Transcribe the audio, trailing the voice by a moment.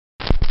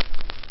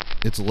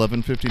It's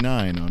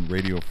 11:59 on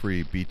Radio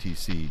Free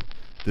BTC.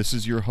 This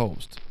is your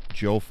host,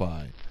 Joe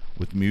Fi,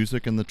 with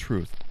music and the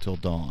truth till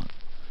dawn.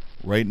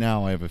 Right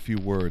now I have a few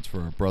words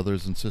for our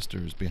brothers and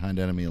sisters behind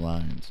enemy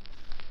lines.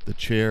 The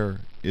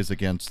chair is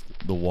against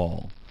the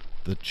wall.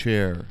 The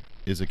chair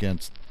is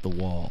against the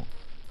wall.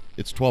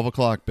 It's 12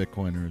 o'clock,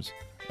 Bitcoiners.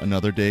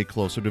 Another day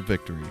closer to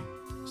victory.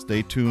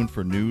 Stay tuned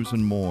for news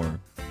and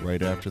more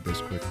right after this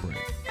quick break.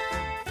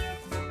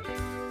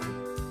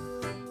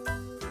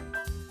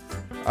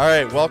 All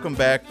right, welcome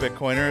back,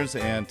 Bitcoiners.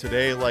 And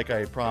today, like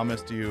I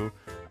promised you,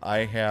 I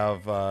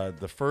have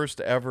the first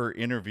ever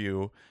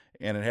interview,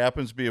 and it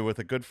happens to be with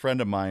a good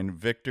friend of mine,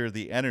 Victor,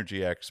 the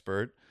energy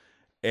expert.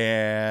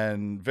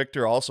 And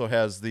Victor also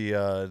has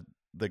the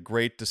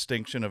great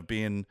distinction of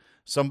being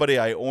somebody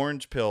I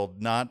orange pilled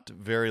not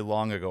very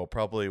long ago,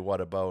 probably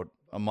about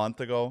a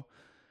month ago.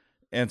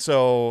 And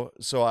so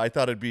I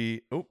thought it'd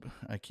be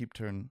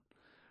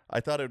I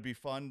thought it'd be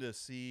fun to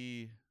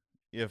see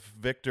if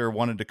Victor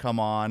wanted to come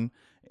on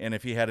and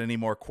if he had any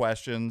more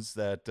questions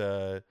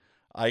that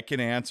I can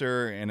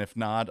answer, and if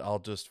not, I'll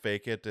just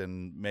fake it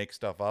and make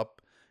stuff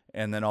up,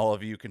 and then all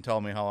of you can tell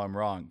me how I'm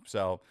wrong.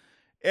 So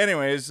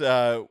anyways,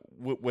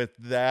 with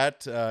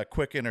that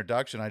quick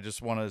introduction, I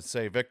just want to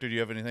say, Victor, do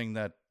you have anything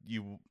that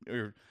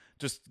or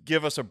just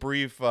give us a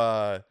brief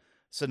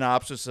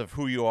synopsis of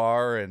who you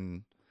are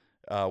and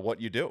what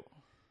you do?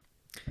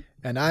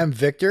 And I'm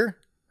Victor.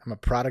 I'm a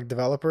product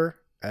developer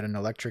at an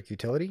electric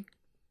utility.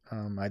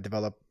 I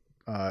develop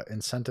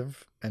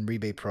incentive and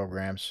rebate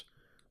programs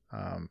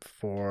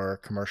for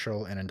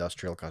commercial and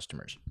industrial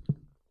customers.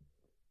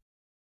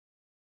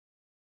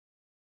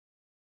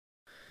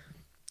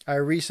 I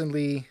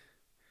recently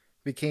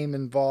became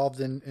involved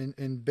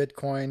in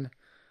Bitcoin.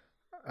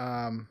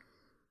 I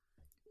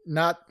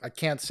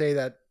can't say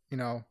that,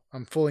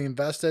 I'm fully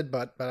invested,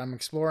 but I'm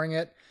exploring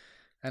it.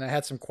 And I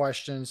had some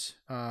questions.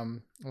 A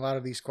lot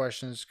of these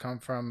questions come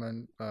from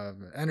an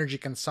energy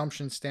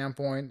consumption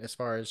standpoint, as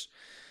far as,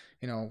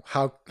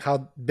 how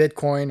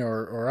Bitcoin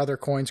or other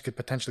coins could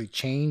potentially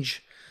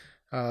change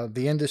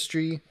the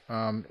industry.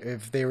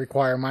 If they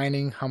require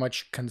mining, how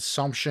much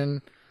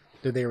consumption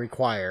do they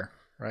require,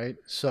 right?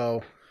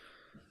 So,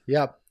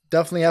 yeah,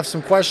 definitely have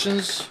some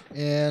questions,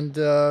 and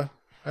I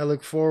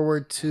look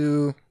forward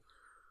to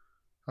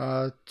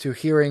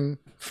hearing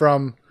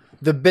from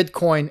the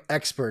Bitcoin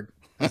expert,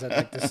 as I'd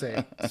like to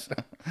say. So.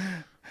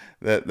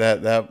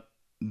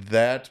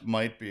 That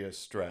might be a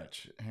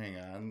stretch. Hang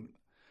on.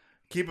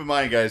 Keep in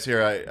mind, guys,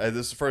 here,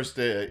 this is the first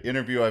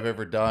interview I've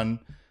ever done.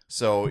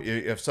 So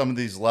if some of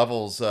these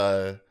levels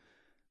and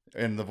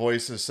the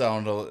voices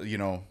sound,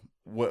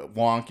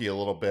 wonky a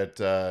little bit,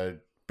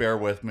 bear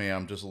with me.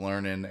 I'm just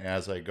learning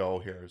as I go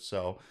here.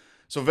 So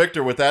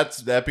Victor, with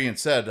that being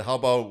said, how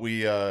about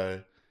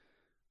why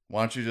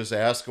don't you just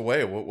ask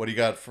away? What do you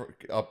got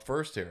up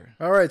first here?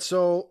 All right,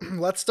 so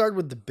let's start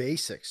with the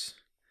basics.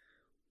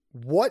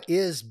 What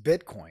is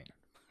Bitcoin?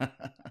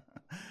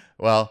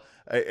 Well,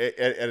 at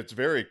its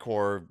very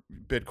core,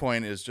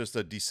 Bitcoin is just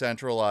a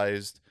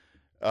decentralized,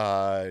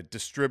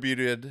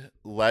 distributed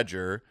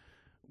ledger,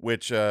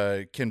 which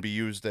can be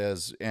used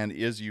as and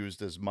is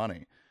used as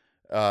money.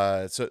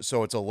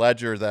 So it's a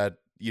ledger that,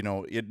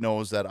 it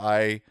knows that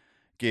I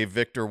gave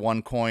Victor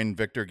one coin,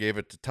 Victor gave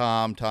it to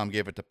Tom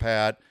gave it to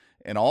Pat,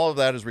 and all of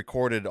that is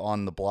recorded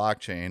on the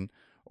blockchain,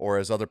 or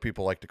as other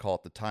people like to call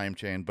it, the time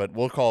chain, but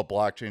we'll call it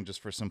blockchain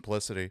just for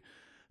simplicity.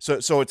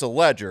 So it's a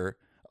ledger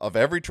of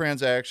every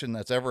transaction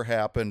that's ever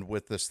happened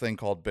with this thing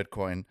called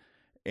Bitcoin,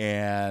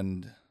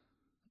 and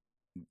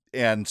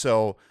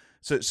so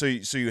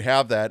you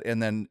have that,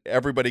 and then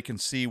everybody can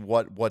see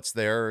what's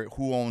there,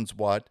 who owns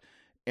what,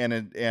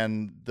 and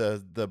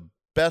the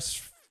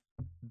best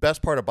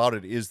part about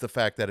it is the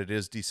fact that it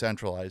is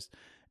decentralized,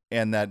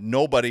 and that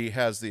nobody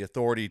has the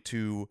authority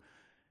to.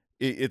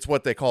 It's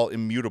what they call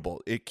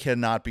immutable. It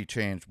cannot be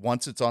changed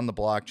once it's on the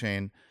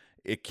blockchain.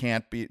 It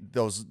can't be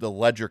the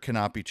ledger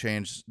cannot be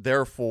changed.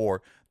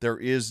 Therefore, there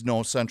is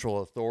no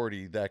central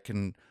authority that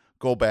can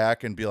go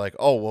back and be like,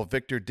 oh, well,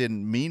 Victor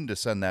didn't mean to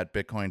send that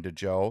Bitcoin to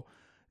Joe.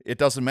 It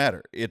doesn't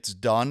matter. It's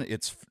done.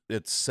 It's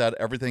set.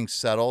 Everything's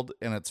settled,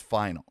 and it's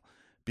final.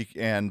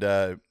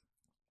 And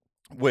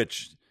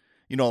which,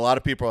 a lot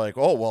of people are like,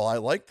 oh, well, I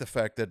like the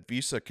fact that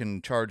Visa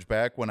can charge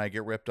back when I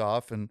get ripped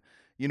off, and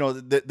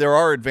there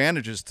are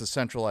advantages to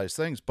centralized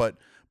things, but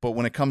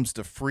when it comes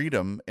to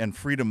freedom and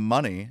freedom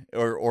money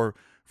or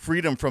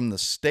freedom from the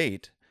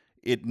state,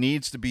 it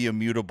needs to be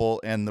immutable,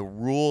 and the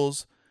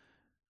rules,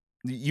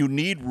 you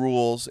need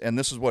rules, and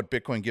this is what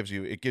Bitcoin gives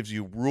you. It gives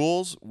you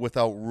rules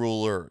without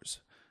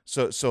rulers.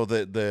 So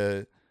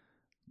the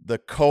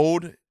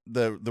code,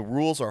 the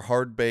rules are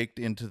hard baked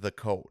into the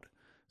code.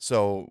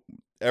 So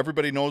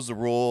everybody knows the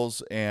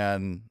rules,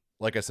 and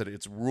like I said,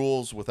 it's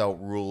rules without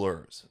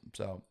rulers.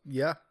 So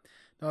yeah.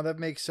 No, that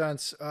makes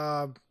sense.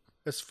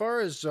 As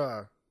far as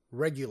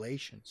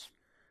regulations,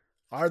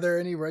 are there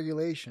any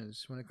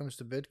regulations when it comes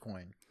to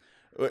Bitcoin?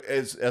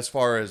 As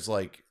far as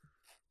like,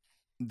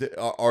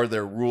 are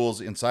there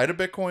rules inside of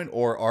Bitcoin,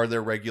 or are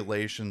there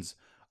regulations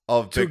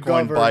of To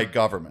Bitcoin by govern.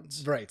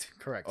 governments. Right.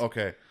 Correct.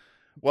 Okay.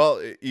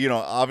 Well,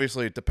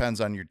 obviously it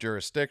depends on your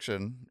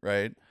jurisdiction,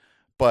 right?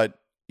 But,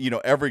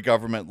 every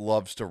government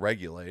loves to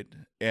regulate,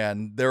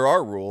 and there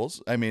are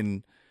rules. I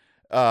mean,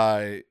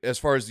 as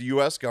far as the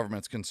U.S.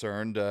 government's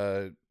concerned,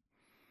 if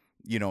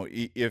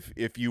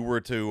you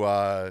were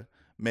to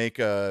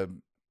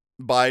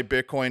buy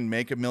Bitcoin,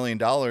 make $1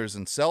 million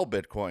and sell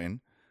Bitcoin,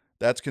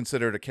 that's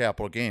considered a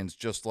capital gains.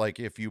 Just like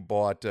if you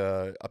bought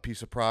a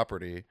piece of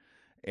property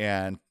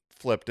and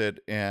flipped it,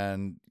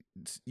 and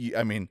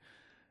I mean,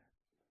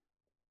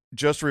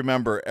 just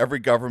remember, every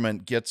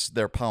government gets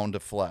their pound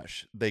of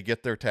flesh. They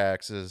get their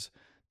taxes.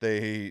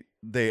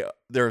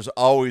 There's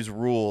always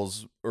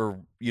rules, or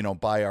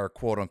by our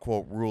quote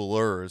unquote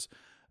rulers.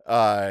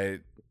 So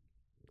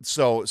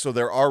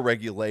there are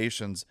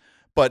regulations,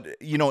 but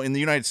in the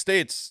United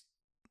States,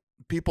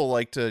 people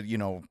like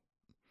to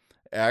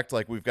act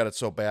like we've got it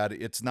so bad.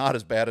 It's not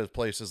as bad as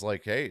places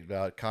like, hey,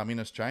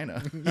 communist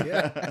China.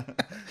 Yeah.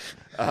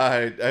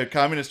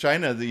 Communist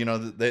China,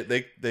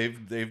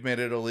 they've made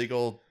it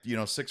illegal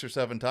 6 or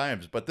 7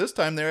 times, but this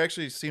time they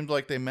actually seemed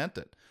like they meant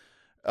it.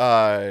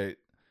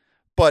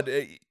 But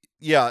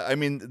yeah, I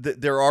mean,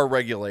 there are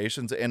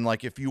regulations, and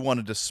like if you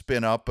wanted to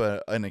spin up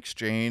an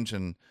exchange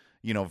and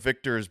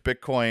Victor's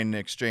Bitcoin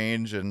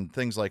exchange and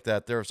things like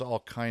that, there's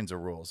all kinds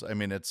of rules. I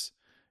mean, it's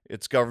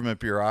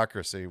government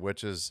bureaucracy,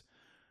 which is,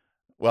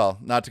 well,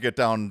 not to get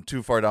down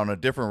too far down a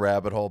different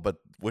rabbit hole, but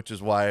which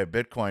is why I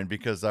Bitcoin,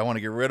 because I want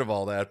to get rid of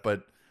all that.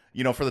 But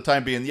for the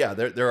time being, yeah,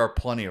 there are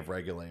plenty of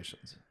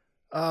regulations.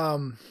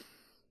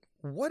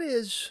 What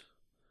is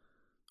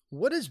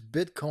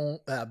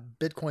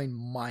Bitcoin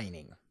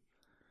mining?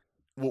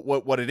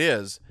 What it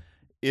is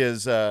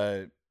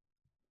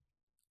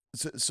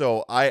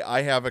so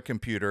I have a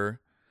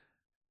computer,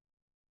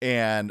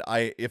 and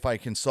if I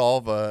can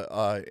solve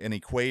an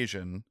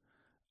equation,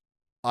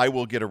 I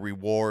will get a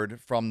reward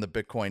from the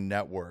Bitcoin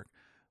network,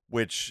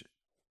 which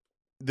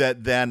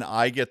that then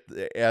I get,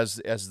 as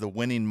the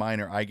winning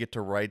miner, I get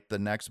to write the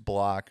next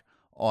block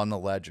on the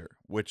ledger,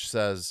 which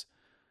says,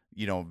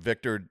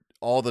 Victor,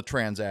 all the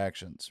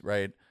transactions,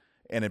 right?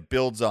 And it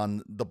builds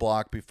on the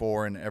block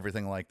before and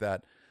everything like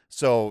that.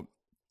 So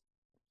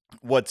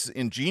what's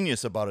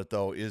ingenious about it,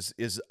 though,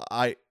 is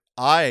I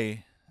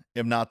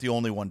am not the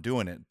only one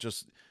doing it.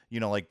 Just,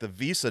 like the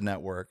Visa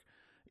network,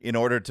 in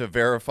order to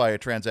verify a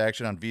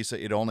transaction on Visa,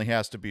 it only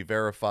has to be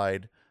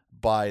verified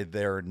by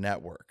their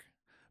network.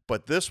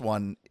 But this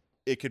one,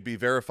 it could be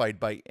verified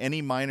by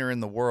any miner in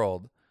the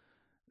world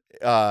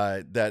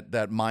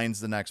that mines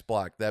the next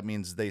block. That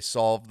means they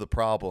solve the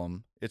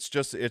problem. It's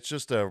just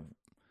a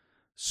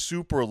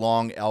super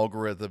long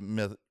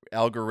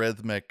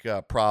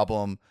algorithmic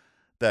problem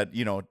that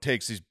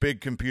takes these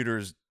big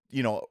computers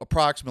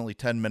approximately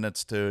 10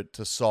 minutes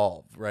to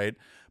solve, right?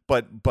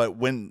 But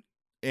when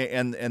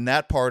and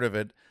that part of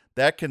it,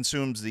 that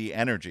consumes the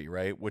energy,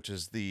 right? Which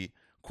is the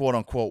quote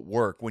unquote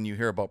work. When you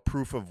hear about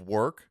proof of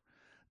work,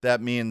 that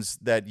means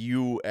that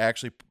your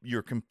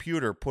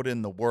computer put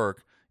in the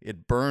work.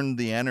 It burned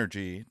the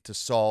energy to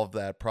solve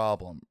that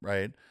problem,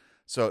 right?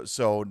 So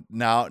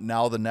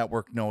now the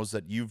network knows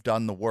that you've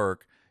done the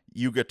work.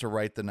 You get to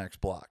write the next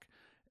block.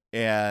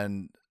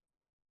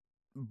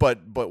 But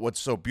what's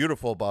so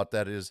beautiful about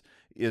that is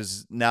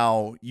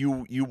now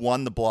you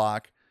won the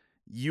block.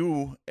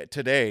 You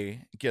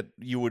today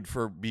would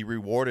be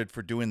rewarded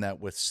for doing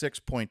that with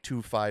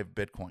 6.25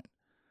 Bitcoin.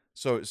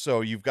 So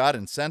you've got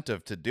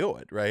incentive to do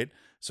it, right?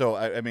 So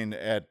I mean,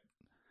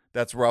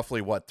 that's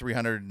roughly what,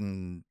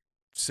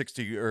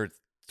 360 or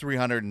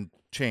 300 and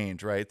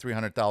change, right?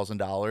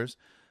 $300,000.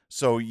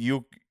 So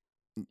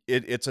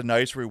it's a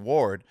nice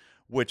reward,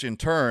 which in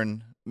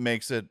turn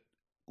makes it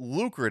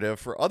lucrative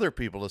for other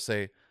people to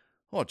say,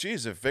 oh,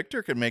 geez, if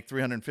Victor can make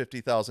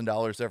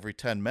 $350,000 every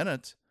 10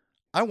 minutes,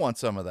 I want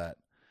some of that.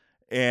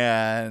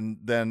 And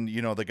then,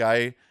 the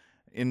guy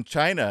in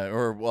China,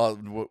 or, well,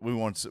 we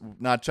won't,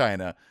 not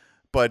China,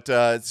 but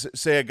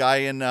say a guy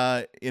in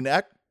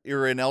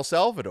El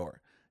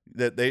Salvador,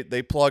 that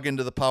they plug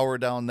into the power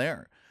down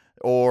there,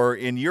 or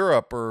in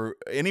Europe, or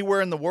anywhere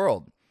in the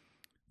world,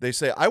 they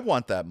say, I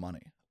want that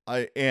money.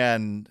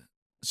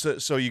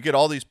 So you get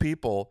all these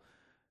people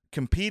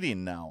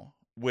competing now,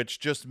 which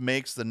just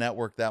makes the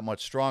network that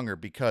much stronger,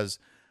 because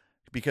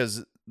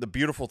the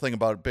beautiful thing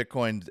about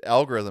Bitcoin's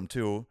algorithm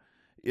too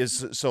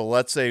is, so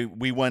let's say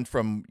we went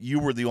from, you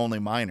were the only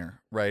miner,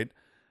 right?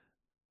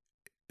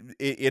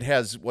 It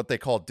has what they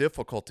call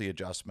difficulty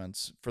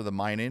adjustments for the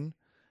mining.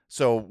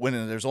 So when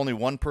there's only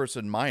one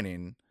person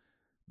mining,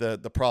 the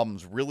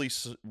problem's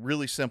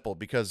really simple,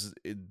 because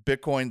the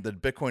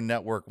Bitcoin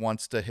network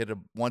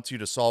wants you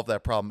to solve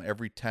that problem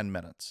every 10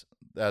 minutes.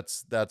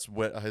 That's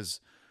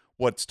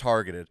what's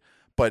targeted.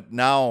 But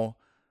now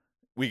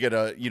we get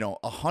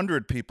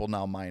 100 people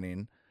now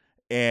mining,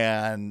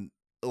 and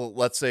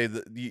let's say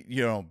that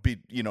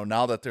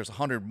now that there's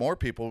 100 more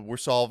people, we're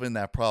solving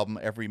that problem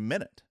every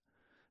minute.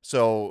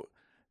 So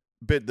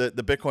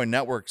the Bitcoin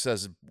network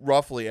says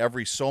roughly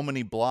every so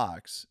many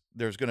blocks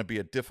there's going to be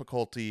a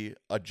difficulty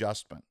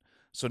adjustment.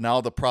 So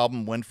now the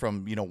problem went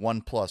from,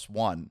 1 plus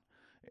 1,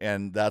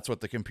 and that's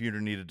what the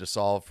computer needed to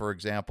solve, for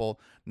example.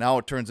 Now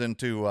it turns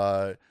into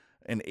an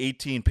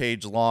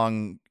 18-page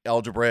long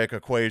algebraic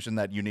equation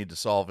that you need to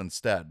solve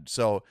instead.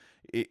 So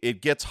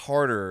it gets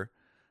harder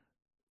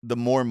the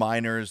more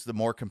miners, the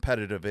more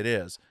competitive it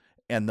is.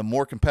 And the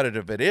more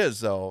competitive it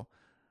is, though,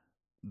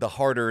 the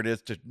harder it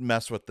is to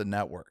mess with the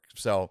network.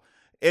 So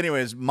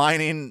anyways,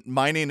 mining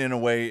in a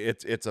way,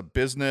 it's a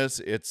business,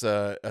 it's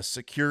a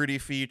security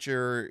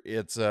feature,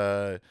 it's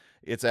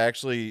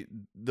actually,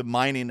 the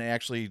mining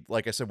actually,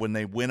 like I said, when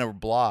they win a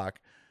block,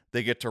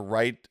 they get to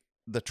write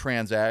the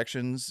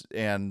transactions,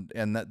 and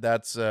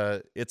that's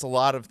it's a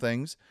lot of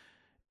things,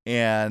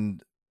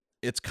 and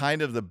it's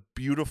kind of the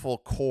beautiful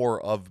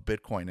core of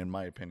Bitcoin, in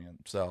my opinion.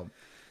 So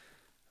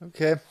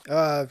Okay.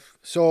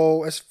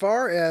 So as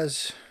far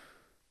as,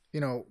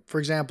 for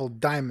example,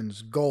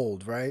 diamonds,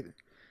 gold, right?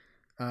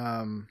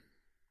 Um,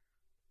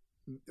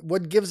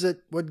 what gives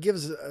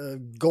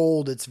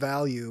gold its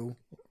value,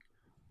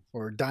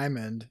 or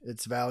diamond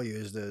its value,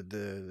 is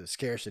the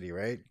scarcity,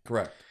 right?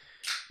 correct.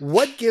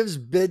 What gives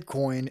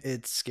Bitcoin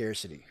its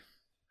scarcity?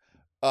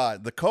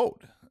 The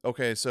code.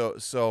 Okay,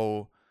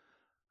 so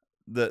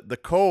the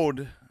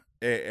code,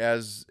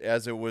 as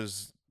it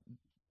was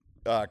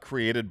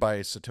created by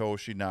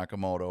Satoshi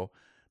Nakamoto,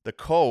 the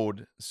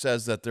code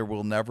says that there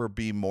will never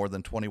be more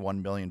than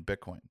 21 million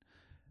Bitcoin.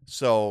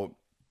 So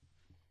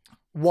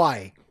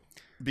Why?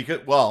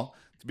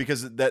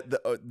 because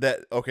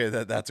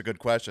that's a good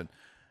question.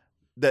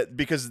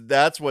 Because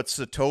that's what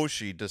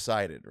Satoshi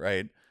decided,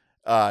 right?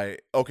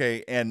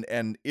 Okay,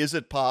 and is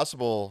it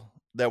possible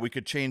that we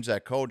could change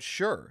that code?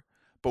 Sure,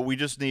 but we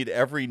just need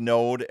every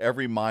node,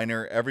 every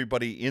miner,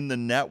 everybody in the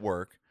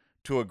network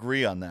to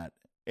agree on that,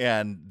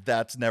 and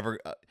that's never.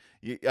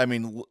 I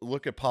mean,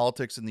 look at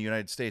politics in the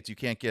United States. You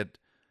can't get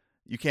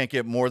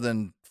more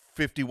than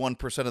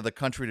 51% of the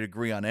country to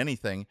agree on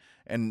anything,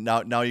 and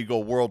now you go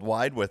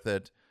worldwide with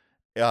it.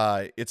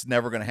 It's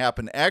never going to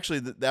happen. Actually,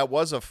 that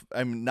was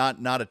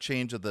not a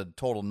change of the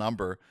total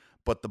number,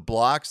 but the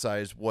block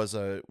size was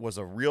a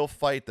real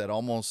fight that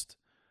almost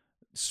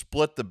did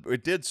split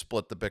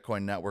the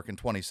Bitcoin network in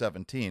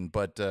 2017.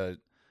 But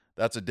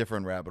that's a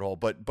different rabbit hole.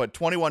 But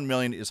 21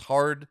 million is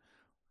hard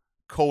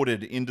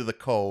coded into the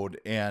code,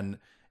 and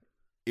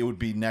it would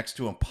be next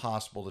to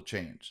impossible to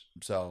change.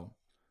 So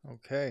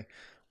Okay,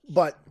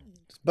 but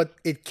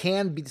it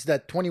can be,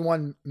 that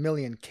 21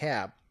 million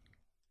cap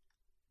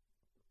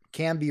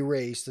can be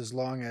raised as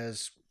long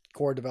as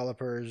core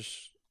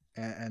developers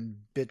and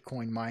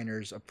Bitcoin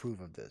miners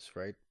approve of this,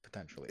 right?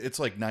 Potentially. it's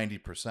like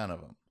 90%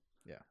 of them,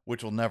 Yeah.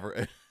 which will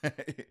never,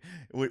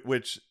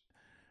 which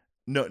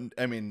no,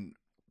 I mean,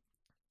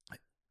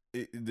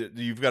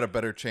 you've got a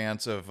better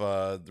chance of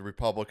the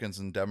Republicans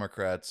and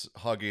Democrats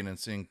hugging and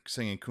singing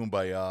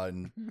 "Kumbaya,"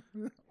 and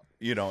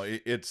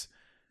it's.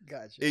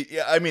 Gotcha.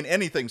 Yeah, I mean,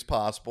 anything's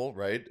possible,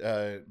 right?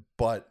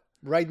 But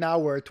Right now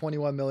we're at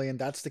 21 million.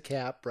 That's the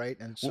cap, right?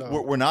 And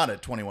so we're not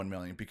at 21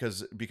 million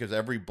because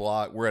every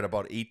block, we're at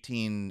about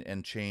 18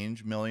 and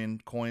change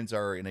million coins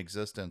are in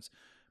existence,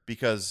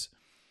 because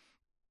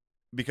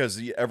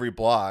every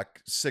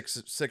block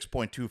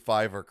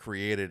 6.25 are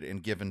created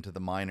and given to the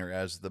miner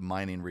as the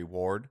mining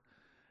reward.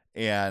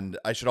 And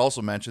I should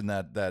also mention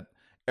that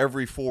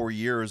every 4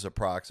 years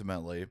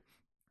approximately,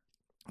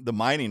 the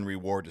mining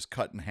reward is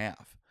cut in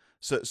half.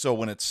 So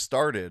when it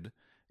started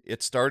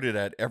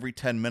at every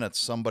 10 minutes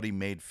somebody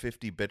made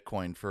 50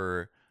 Bitcoin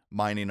for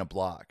mining a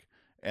block,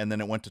 and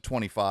then it went to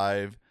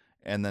 25,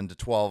 and then to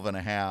 12 and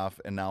a half,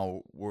 and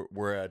now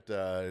we're at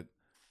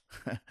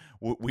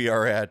we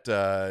are at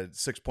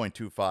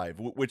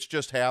 6.25, which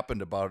just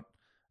happened about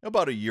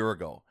a year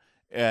ago,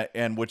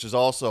 and which is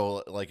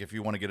also, like, if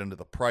you want to get into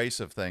the price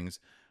of things,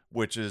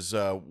 which is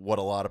what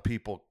a lot of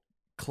people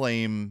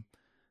claim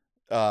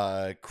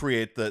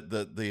create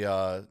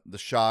the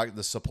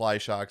supply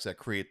shocks that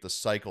create the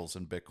cycles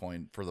in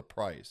Bitcoin for the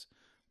price,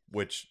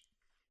 which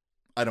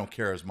I don't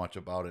care as much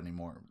about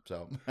anymore.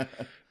 So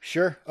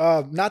sure.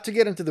 Not to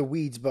get into the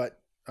weeds, but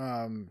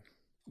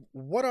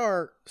what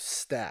are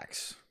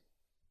stacks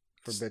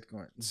for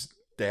Bitcoin?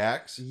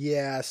 stacks.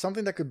 Yeah,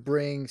 something that could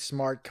bring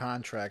smart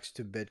contracts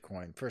to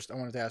Bitcoin. First, I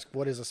wanted to ask,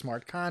 what is a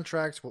smart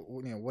contract?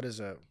 What is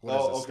a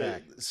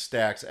stack?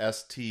 Stacks,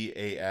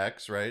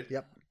 STAX, right?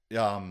 Yep.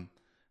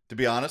 To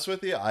be honest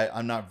with you,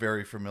 I'm not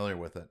very familiar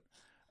with it.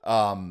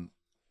 I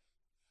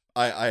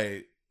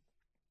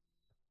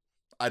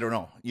don't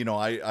know.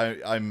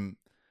 I'm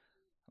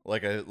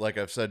like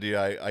I've said to you,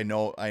 I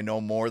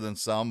know more than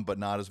some, but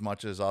not as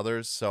much as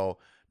others. So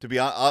to be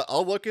honest,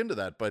 I'll look into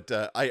that. But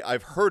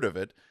I've heard of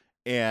it,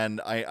 and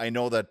I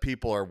know that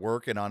people are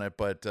working on it.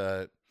 But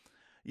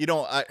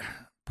I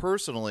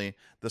personally,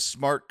 the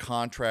smart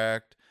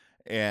contract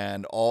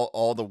and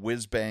all the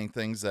whiz bang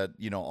things that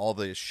all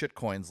the shit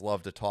coins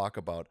love to talk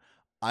about,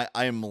 I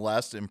am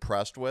less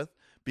impressed with,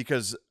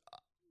 because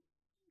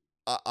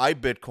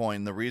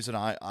Bitcoin, the reason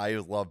I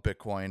love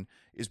Bitcoin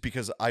is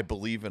because I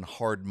believe in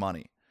hard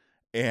money.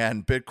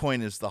 And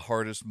Bitcoin is the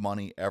hardest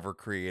money ever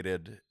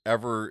created,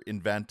 ever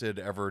invented,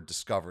 ever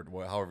discovered,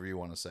 however you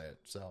want to say it.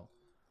 So,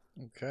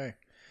 Okay.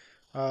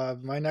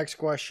 My next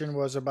question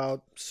was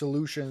about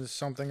solutions,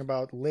 something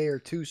about layer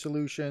two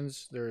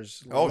solutions.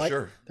 oh,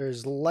 sure.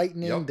 There's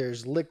lightning, Yep.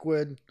 there's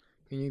liquid.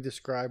 Can you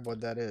describe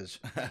what that is?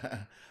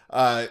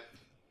 uh,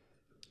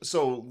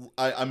 so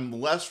I'm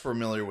less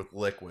familiar with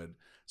liquid.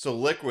 So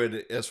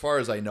liquid, as far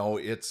as I know,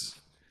 it's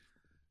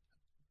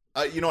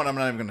you know what? I'm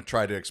not even going to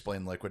try to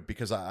explain liquid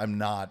because I'm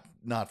not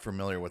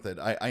familiar with it.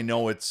 I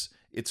know it's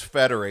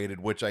federated,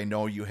 which I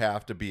know you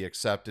have to be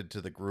accepted to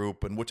the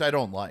group, and which I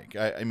don't like.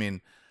 I mean,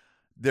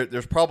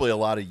 there's probably a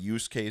lot of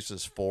use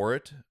cases for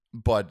it,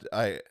 but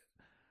I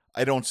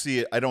don't see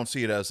it. I don't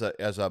see it as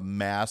a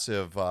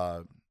massive.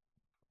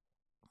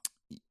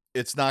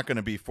 It's not going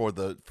to be for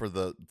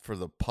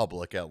the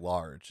public at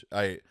large.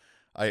 I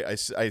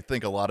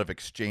think a lot of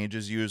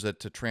exchanges use it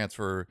to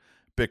transfer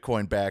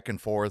Bitcoin back and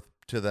forth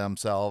to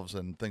themselves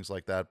and things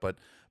like that. But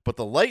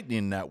the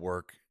Lightning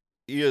Network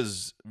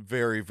is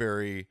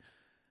very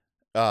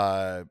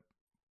uh,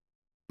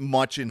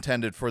 much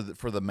intended for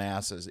the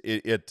masses.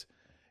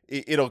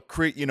 It'll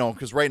create,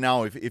 because right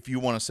now if you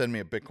want to send me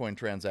a Bitcoin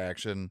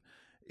transaction,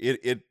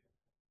 it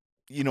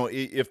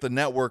if the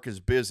network is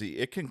busy,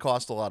 it can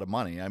cost a lot of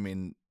money. I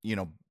mean,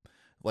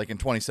 like in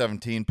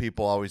 2017,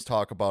 people always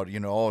talk about,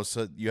 oh,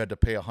 so you had to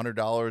pay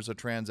 $100 a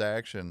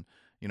transaction,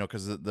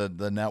 because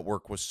the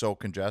network was so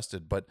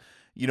congested. But,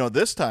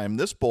 this time,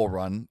 this bull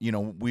run,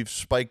 we've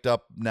spiked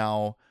up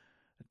now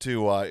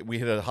to, we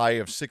hit a high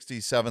of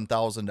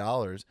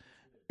 $67,000,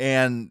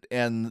 and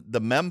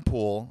the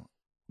mempool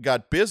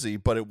got busy,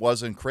 but it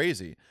wasn't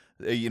crazy.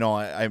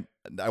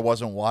 I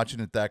wasn't watching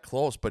it that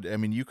close, but I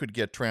mean, you could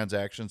get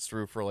transactions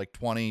through for like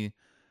 20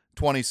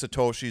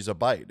 Satoshis a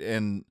byte.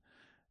 And,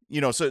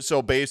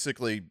 so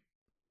basically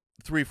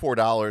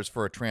 $3-4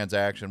 for a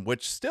transaction,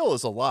 which still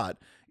is a lot.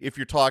 If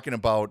you're talking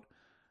about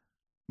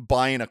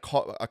buying a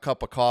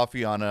cup of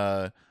coffee on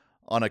a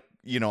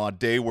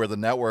day where the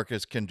network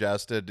is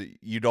congested,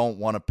 you don't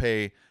want to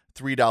pay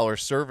 $3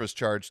 service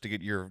charge to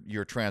get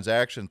your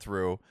transaction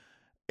through,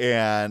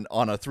 and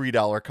on a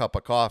 $3 cup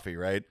of coffee,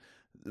 right?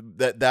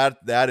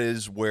 That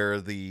is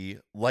where the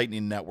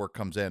Lightning Network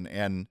comes in.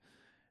 And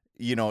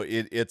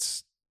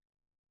it's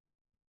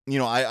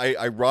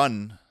I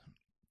run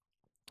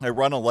a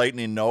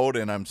Lightning node,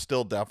 and I'm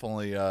still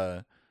definitely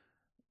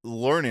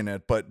learning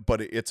it,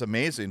 but it's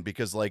amazing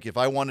because, like, if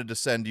I wanted to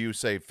send you,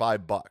 say,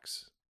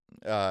 $5,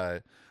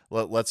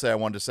 let's say I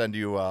wanted to send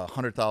you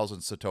 100,000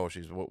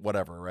 Satoshis,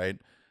 whatever, right?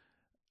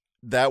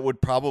 That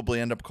would probably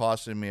end up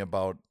costing me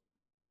about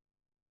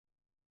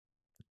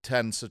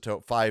 10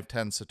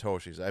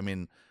 Satoshis. I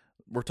mean,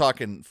 we're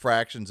talking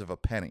fractions of a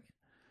penny.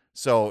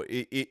 So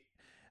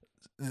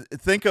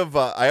think of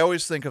I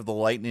always think of the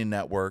Lightning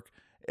Network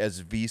as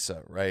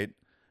Visa, right?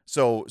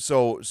 So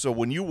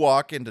when you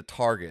walk into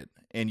Target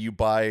and you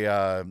buy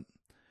a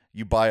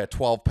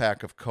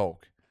 12-pack of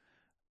Coke,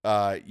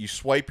 you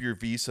swipe your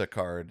Visa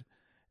card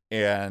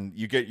and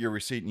you get your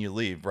receipt and you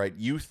leave, right?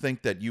 You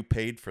think that you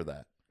paid for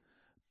that,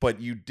 but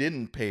you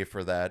didn't pay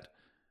for that,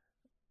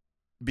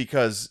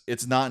 because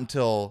it's not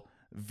until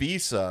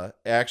Visa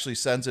actually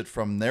sends it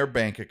from their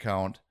bank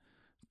account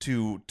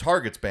to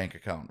Target's bank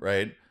account,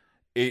 right?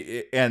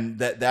 And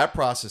that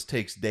process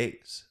takes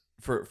days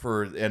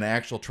for an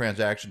actual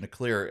transaction to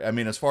clear. I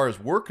mean, as far as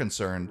we're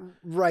concerned,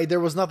 right? There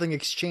was nothing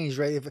exchanged,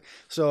 right?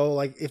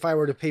 If I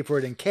were to pay for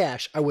it in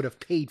cash, I would have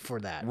paid for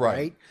that,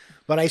 right?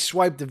 But I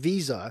swiped the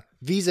Visa.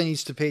 Visa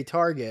needs to pay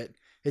Target.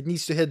 It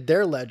needs to hit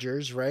their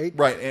ledgers, right?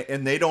 Right,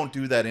 and they don't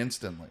do that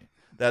instantly.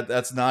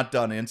 That's not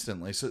done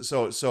instantly.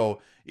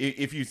 So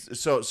if you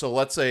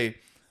let's say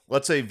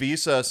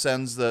Visa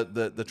sends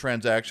the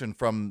transaction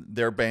from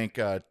their bank,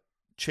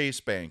 Chase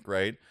Bank,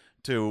 right,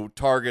 to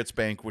Target's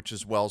bank, which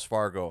is Wells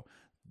Fargo.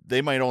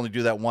 They might only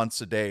do that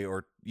once a day,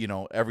 or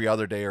every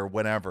other day, or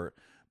whenever.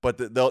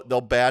 But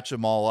they'll batch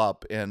them all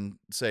up and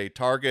say,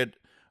 Target,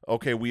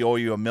 okay, we owe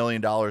you $1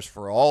 million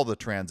for all the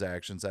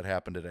transactions that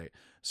happened today.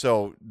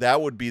 So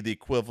that would be the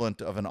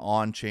equivalent of an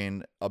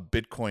on-chain, a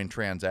Bitcoin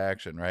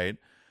transaction, right?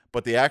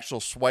 But the actual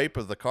swipe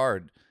of the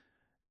card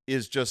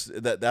is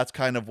just that's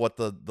kind of what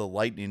the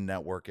Lightning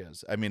Network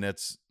is. I mean,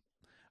 that's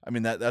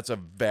a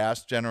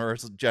vast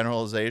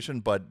generalization,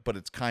 but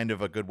it's kind of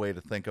a good way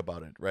to think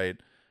about it, right?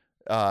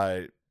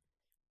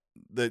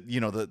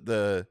 Because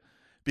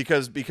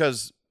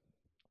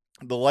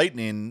the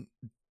Lightning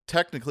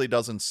technically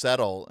doesn't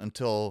settle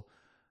until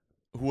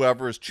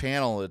whoever's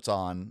channel it's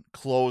on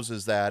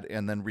closes that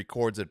and then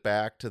records it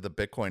back to the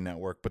Bitcoin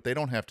network. But they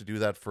don't have to do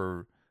that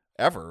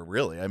forever,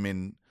 really. I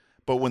mean,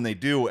 but when they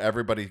do,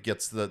 everybody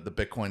gets the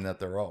Bitcoin that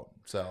they're owed.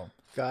 So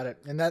got it.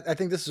 And I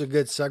think this is a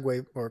good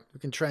segue, or we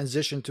can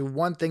transition to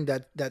one thing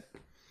that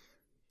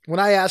when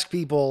I ask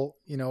people,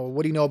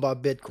 what do you know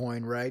about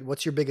Bitcoin, right?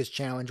 What's your biggest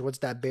challenge? What's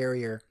that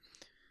barrier?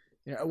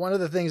 One of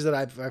the things that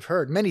I've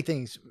heard, many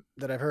things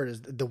that I've heard,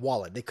 is the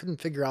wallet. They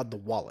couldn't figure out the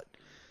wallet.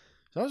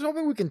 So I was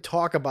hoping we can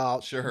talk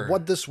about Sure.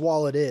 what this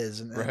wallet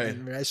is.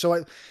 Right.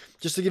 So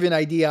just to give you an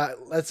idea,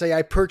 let's say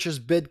I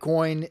purchased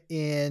Bitcoin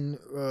in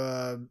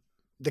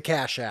the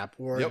Cash App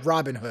or Yep.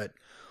 Robinhood.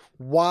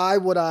 Why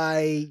would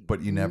I?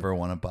 But you never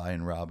want to buy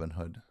in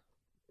Robinhood.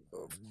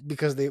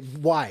 Because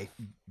why?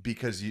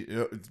 Because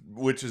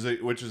which is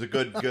a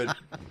good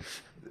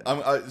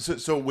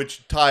so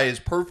which ties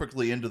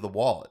perfectly into the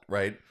wallet,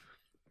 right?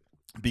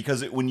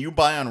 Because when you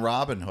buy on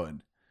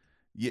Robinhood,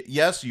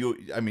 yes,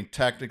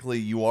 technically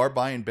you are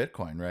buying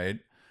Bitcoin, right?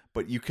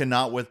 But you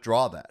cannot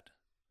withdraw that.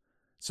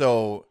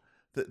 So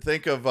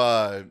think of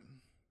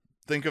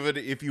it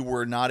if you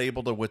were not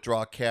able to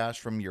withdraw cash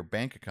from your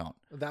bank account.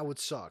 That would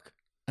suck.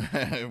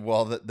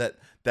 Well,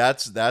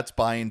 that's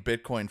buying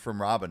Bitcoin from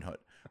Robinhood.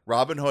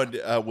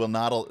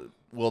 Robinhood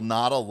will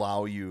not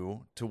allow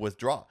you to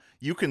withdraw.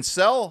 You can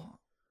sell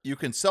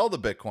the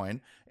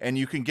Bitcoin and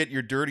you can get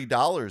your dirty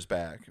dollars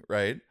back,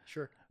 right?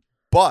 Sure.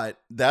 But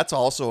that's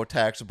also a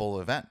taxable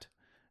event.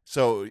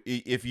 So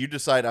if you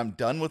decide I'm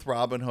done with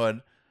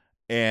Robinhood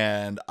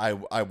and I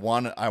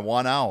want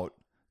out,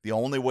 the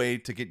only way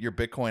to get your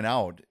Bitcoin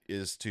out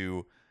is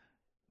to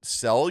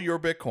sell your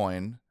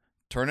Bitcoin,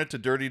 turn it to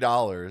dirty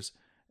dollars,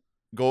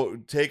 go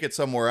take it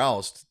somewhere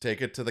else,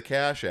 take it to the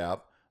Cash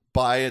App,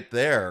 buy it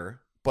there.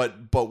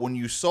 But when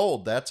you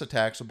sold, that's a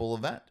taxable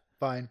event.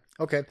 Fine.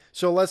 Okay.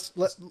 So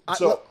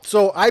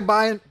I'm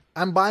buying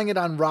it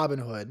on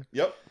Robinhood.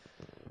 Yep.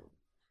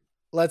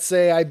 Let's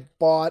say I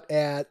bought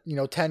at,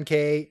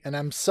 $10K and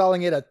I'm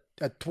selling it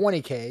at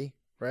 $20K,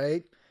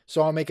 right?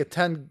 So I'll make a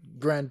 10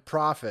 grand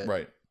profit.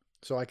 Right.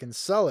 So I can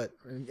sell it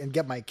and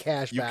get my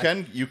cash back.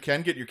 You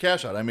can get your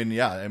cash out.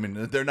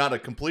 They're not a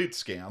complete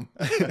scam.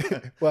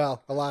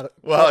 Well, a lot of.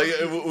 Well,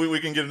 we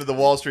can get into the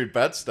Wall Street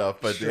bet stuff,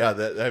 but sure.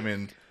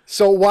 yeah,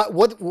 So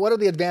what are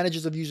the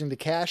advantages of using the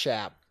Cash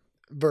App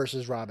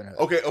versus Robinhood?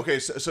 Okay.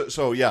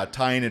 So yeah,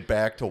 tying it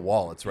back to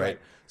wallets, right?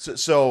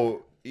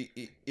 So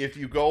if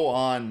you go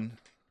on,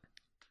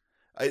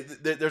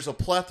 there's a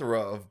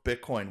plethora of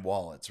Bitcoin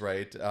wallets,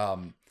 right?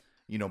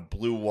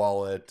 Blue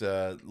Wallet,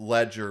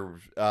 Ledger,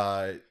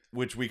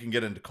 which we can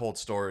get into cold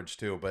storage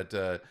too,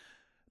 but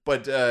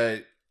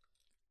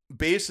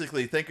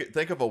basically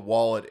think of a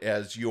wallet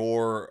as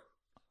your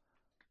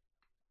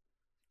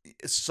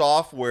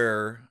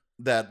software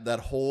that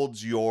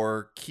holds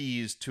your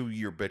keys to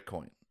your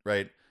Bitcoin,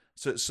 right?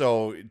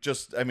 So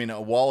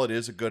a wallet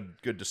is a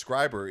good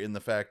describer in the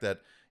fact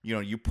that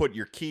you put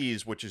your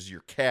keys, which is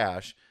your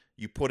cash,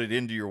 you put it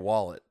into your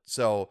wallet.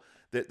 So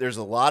there's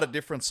a lot of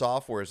different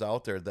softwares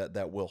out there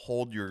that will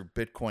hold your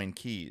Bitcoin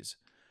keys.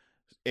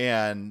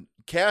 And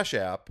Cash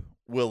App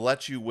will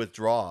let you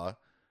withdraw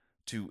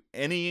to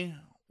any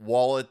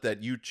wallet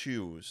that you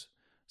choose.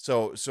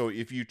 So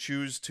if you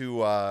choose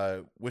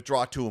to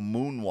withdraw to a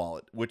Moon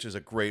wallet, which is a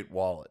great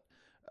wallet,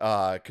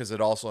 because it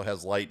also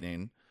has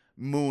Lightning,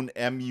 Moon,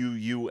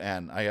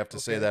 Muun. I have to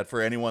say that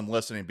for anyone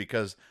listening,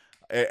 because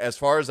as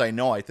far as I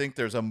know, I think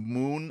there's a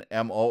Moon,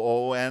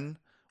 Moon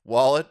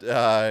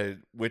wallet,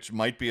 which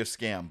might be a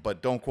scam,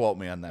 but don't quote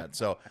me on that.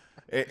 So.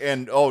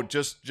 And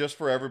just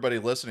for everybody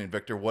listening,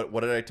 Victor, what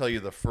did I tell you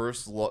the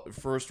first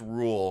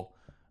rule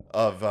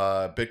of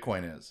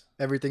Bitcoin is?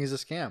 Everything is a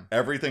scam.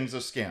 Everything's a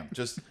scam.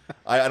 Just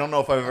I don't know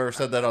if I've ever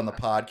said that on the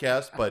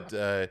podcast, but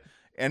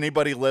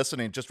anybody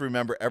listening, just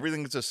remember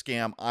everything's a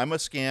scam. I'm a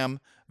scam.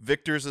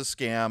 Victor's a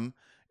scam,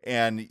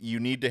 and you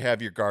need to have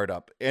your guard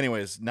up.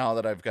 Anyways, now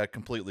that I've got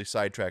completely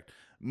sidetracked,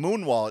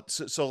 Moon Wallet.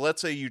 So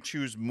let's say you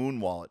choose Moon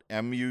Wallet,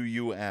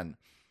 Muun.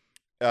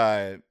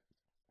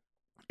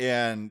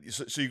 And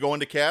so you go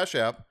into Cash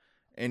App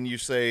and you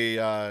say,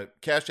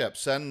 Cash App,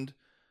 send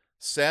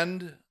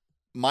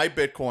my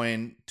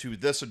Bitcoin to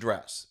this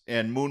address.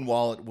 And Moon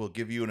Wallet will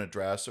give you an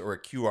address or a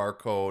QR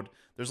code.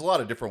 There's a lot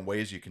of different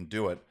ways you can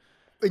do it.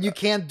 And you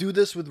can't do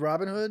this with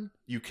Robinhood?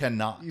 You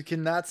cannot. You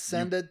cannot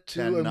send it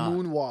to a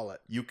Moon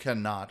Wallet. You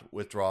cannot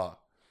withdraw.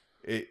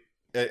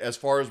 As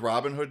far as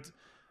Robinhood,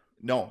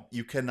 no,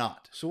 you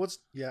cannot. So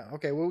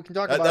okay, well, we can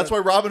talk about that's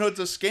why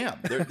Robinhood's a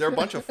scam. They're a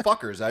bunch of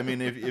fuckers.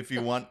 If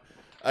you want...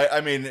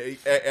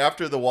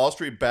 after the Wall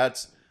Street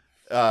bets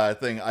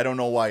thing, I don't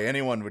know why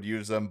anyone would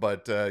use them,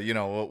 but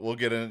we'll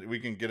get in. We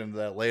can get into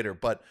that later.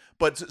 But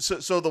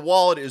so the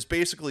wallet is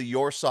basically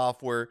your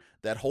software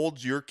that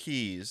holds your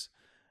keys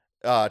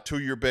to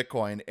your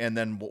Bitcoin, and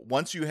then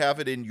once you have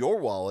it in your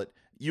wallet,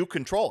 you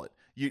control it.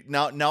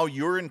 Now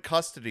you're in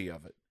custody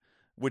of it,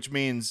 which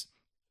means,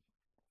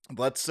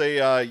 let's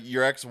say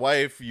your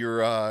ex-wife,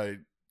 or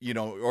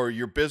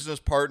your business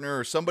partner,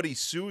 or somebody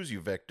sues you,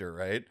 Victor,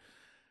 right?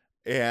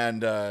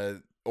 And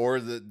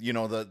or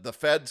the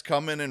feds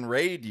come in and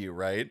raid you,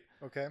 right?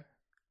 Okay.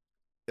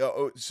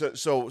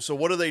 So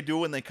what do they do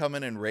when they come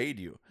in and raid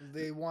you?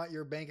 They want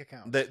your bank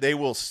account. They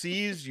will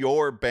seize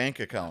your bank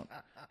account.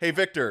 Hey,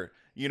 Victor,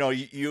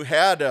 you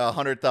had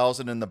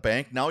 100,000 in the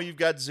bank. Now you've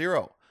got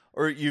zero,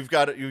 or you've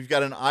got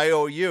an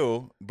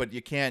IOU, but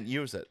you can't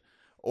use it,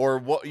 or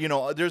what?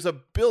 There's a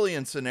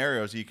billion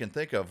scenarios you can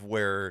think of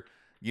where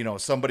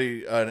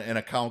somebody an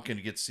account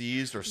can get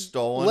seized or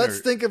stolen. Let's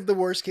think of the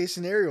worst case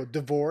scenario: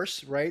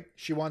 divorce. Right?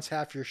 She wants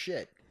half your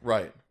shit.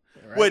 Right.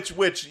 Right?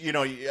 Which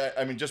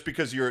I mean, just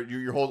because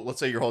you're holding, let's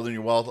say you're holding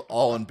your wealth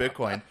all in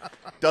Bitcoin,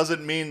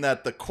 doesn't mean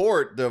that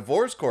the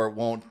divorce court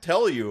won't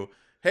tell you,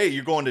 hey,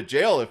 you're going to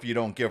jail if you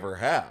don't give her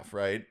half,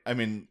 right? I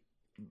mean,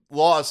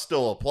 laws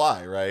still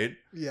apply, right?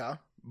 Yeah.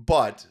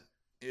 But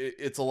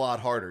it's a lot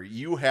harder.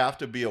 You have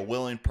to be a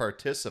willing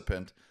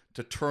participant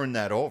to turn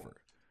that over,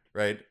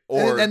 right?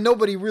 And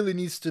nobody really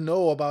needs to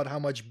know about how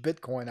much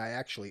Bitcoin I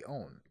actually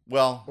own.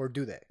 Well, or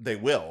do they? They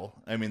will.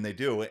 I mean, they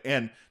do.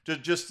 And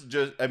just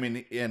I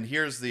mean, and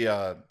here's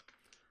the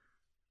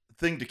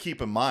thing to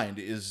keep in mind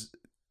is,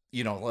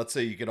 let's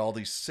say you get all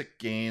these sick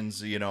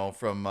gains,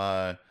 from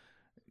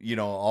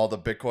all the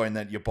Bitcoin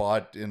that you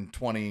bought in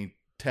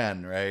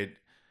 2010, right?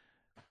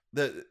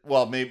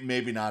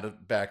 Maybe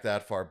not back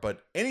that far,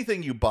 but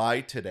anything you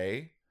buy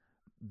today,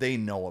 they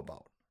know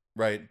about,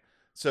 right?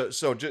 So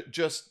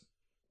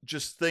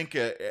just think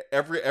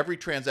every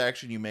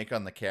transaction you make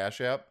on the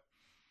Cash App,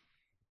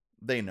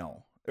 they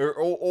know,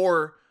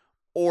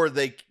 or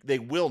they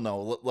will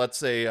know. Let's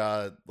say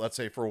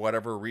for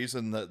whatever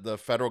reason the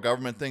federal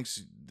government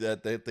thinks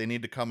that they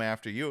need to come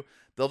after you,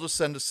 they'll just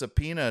send a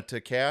subpoena to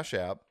Cash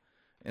App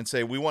and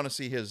say, we want to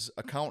see his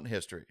account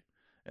history,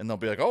 and they'll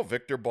be like, oh,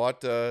 Victor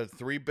bought 3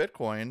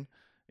 Bitcoin,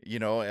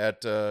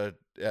 at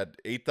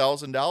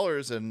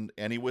 $8,000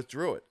 and he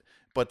withdrew it.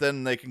 But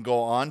then they can go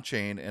on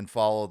chain and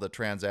follow the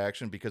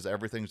transaction because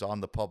everything's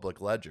on the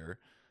public ledger.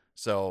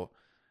 So,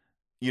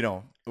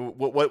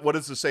 what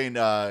is the saying?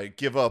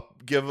 Give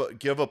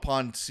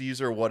upon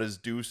Caesar what is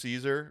due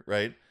Caesar,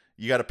 right?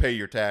 You got to pay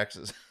your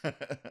taxes.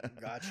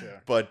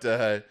 Gotcha. But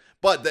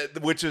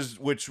which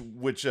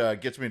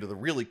gets me to the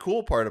really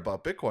cool part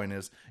about Bitcoin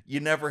is you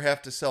never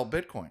have to sell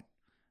Bitcoin.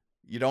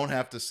 You don't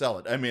have to sell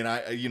it. I mean,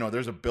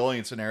 there's a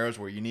billion scenarios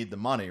where you need the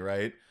money,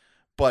 right?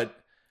 But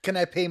can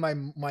I pay my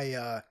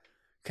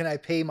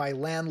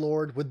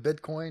landlord with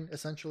Bitcoin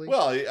essentially?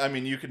 Well, I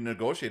mean, you can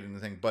negotiate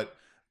anything, but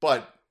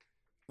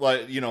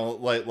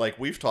like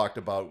we've talked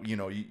about,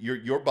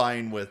 you're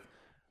buying with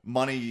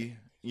money,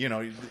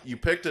 you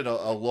picked it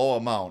a low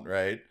amount,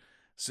 right?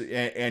 So,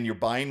 and you're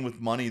buying with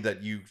money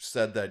that you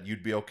said that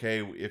you'd be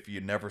okay if you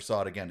never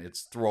saw it again.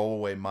 It's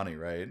throwaway money,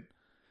 right?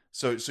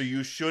 So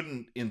you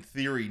shouldn't, in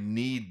theory,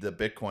 need the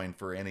Bitcoin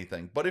for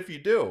anything. But if you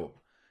do,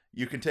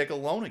 you can take a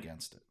loan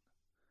against it.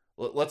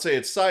 Let's say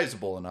it's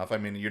sizable enough. I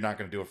mean, you're not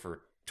going to do it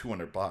for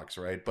 $200,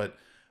 right? But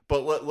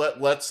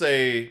let's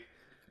say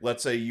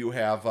you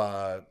have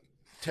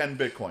 10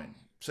 Bitcoin,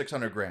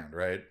 600 grand,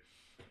 right?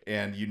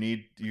 And you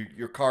need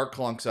your car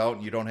clunks out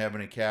and you don't have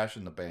any cash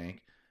in the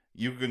bank.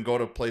 You can go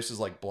to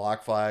places like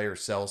BlockFi or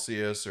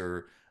Celsius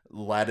or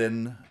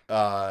Ledn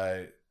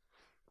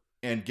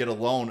and get a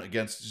loan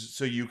against,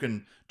 so you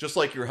can, just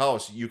like your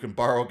house, you can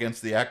borrow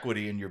against the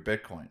equity in your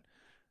Bitcoin.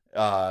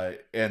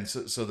 And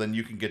so then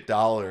you can get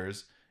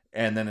dollars,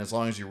 and then as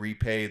long as you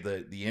repay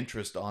the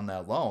interest on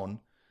that loan,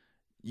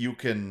 you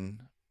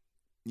can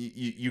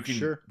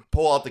sure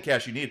pull out the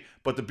cash you need.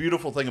 But the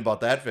beautiful thing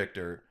about that,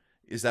 Victor,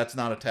 is that's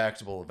not a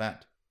taxable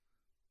event.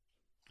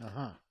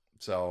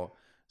 So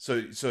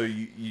let's say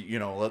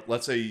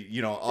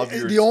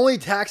the only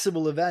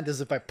taxable event is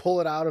if I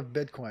pull it out of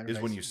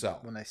Bitcoin. When you sell.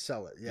 When I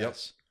sell it,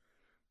 yes.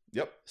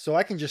 Yep. So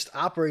I can just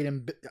operate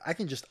in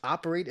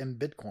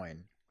Bitcoin,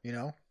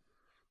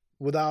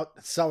 without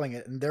selling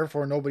it, and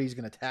therefore nobody's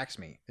going to tax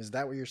me. Is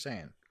that what you're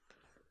saying?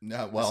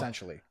 No, well,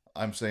 essentially.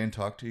 I'm saying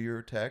talk to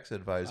your tax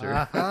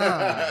advisor.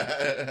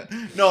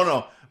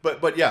 No,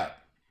 but yeah,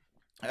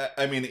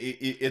 I mean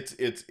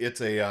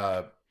it's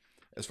a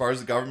as far as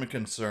the government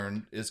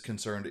is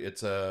concerned,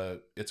 it's a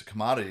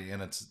commodity,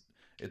 and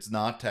it's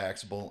not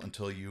taxable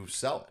until you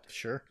sell it.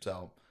 Sure.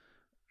 So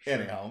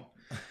anyhow,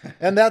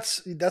 and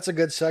that's a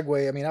good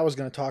segue. I mean, I was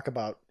going to talk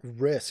about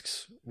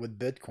risks with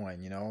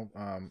Bitcoin.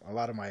 A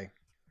lot of my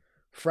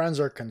friends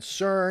are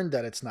concerned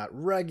that it's not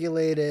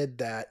regulated,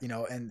 that,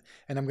 and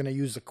I'm going to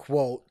use the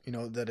quote,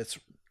 that it's,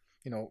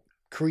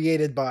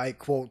 created by,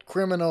 quote,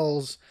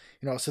 criminals,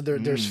 so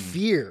there's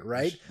fear,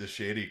 right? The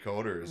shady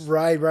coders.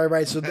 Right.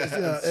 So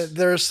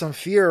there's some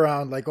fear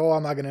around, like, oh,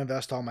 I'm not going to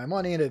invest all my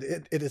money in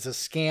it. It is a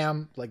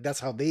scam. Like, that's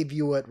how they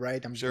view it,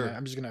 right? I'm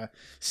just going to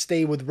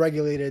stay with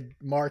regulated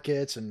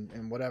markets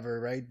and whatever,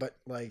 right? But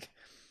like,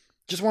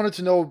 just wanted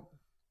to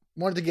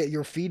get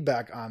your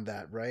feedback on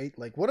that, right?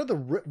 Like, what are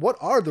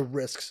the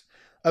risks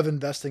of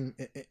investing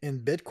in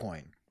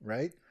Bitcoin,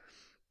 right?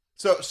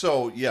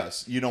 So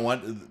yes, you know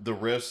what, the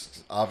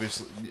risks,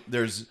 obviously,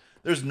 there's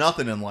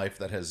nothing in life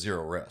that has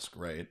zero risk,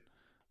 right?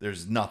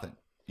 There's nothing.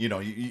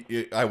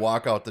 I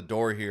walk out the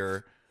door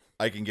here,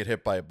 I can get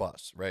hit by a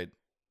bus, right?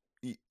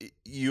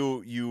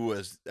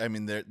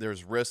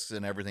 There's risks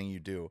in everything you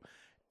do,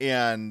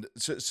 and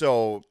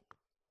so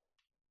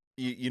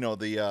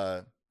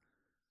the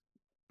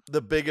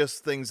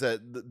biggest things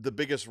the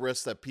biggest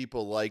risks that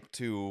people like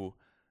to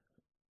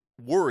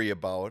worry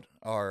about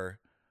are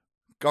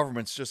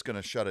government's just going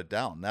to shut it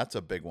down. That's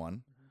a big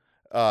one.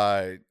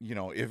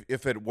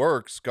 If it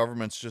works,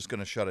 government's just going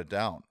to shut it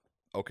down.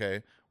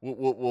 Okay,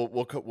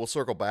 we'll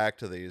circle back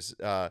to these.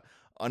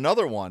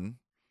 Another one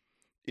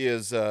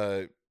is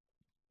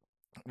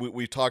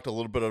we talked a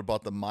little bit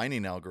about the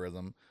mining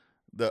algorithm.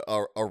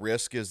 A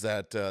risk is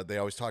that they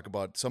always talk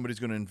about somebody's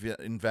going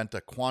to invent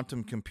a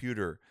quantum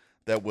computer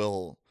that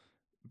will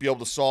be able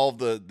to solve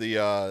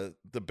the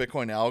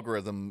Bitcoin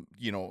algorithm,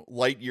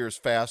 light years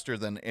faster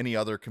than any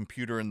other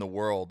computer in the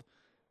world.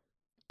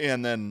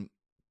 And then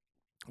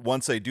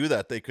once they do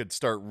that, they could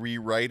start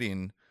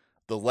rewriting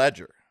the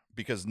ledger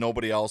because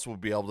nobody else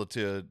would be able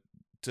to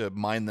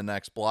mine the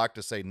next block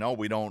to say, no,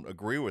 we don't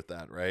agree with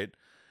that, right?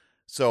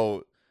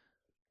 So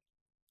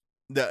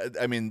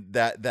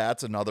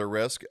that's another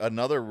risk.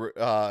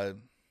 Another,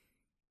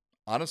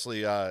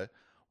 honestly,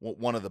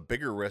 one of the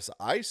bigger risks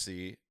I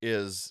see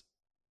is,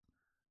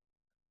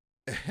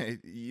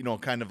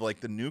 kind of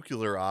like the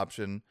nuclear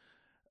option.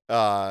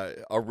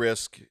 A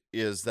risk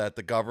is that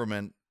the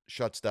government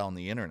shuts down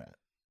the internet,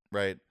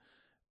 right?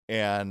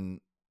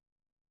 And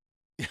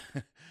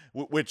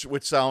which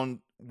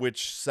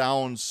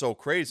sounds so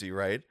crazy,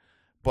 right?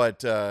 But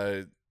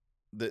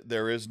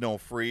there is no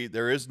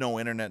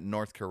internet in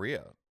North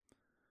Korea.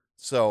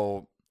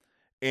 So,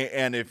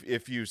 and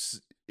if you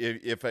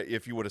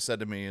would have said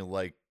to me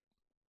like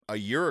a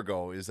year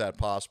ago, is that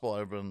possible?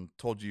 I've been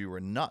told you were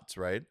nuts,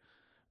 right?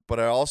 But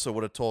I also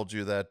would have told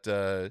you that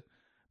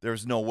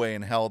there's no way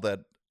in hell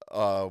that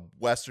a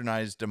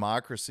westernized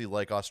democracy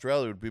like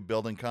Australia would be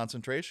building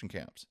concentration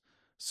camps.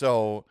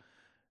 So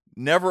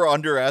never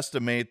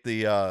underestimate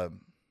the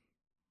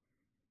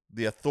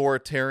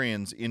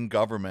authoritarians in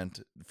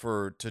government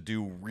to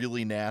do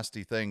really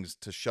nasty things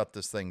to shut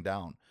this thing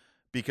down.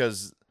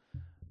 Because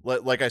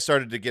like I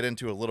started to get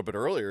into a little bit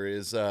earlier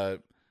is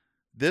that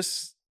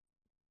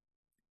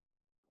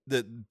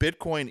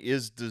Bitcoin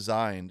is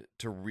designed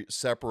to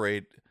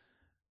separate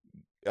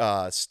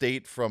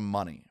state from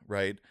money,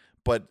 right?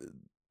 But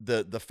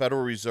the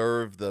Federal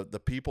Reserve,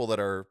 the people that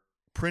are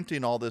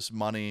printing all this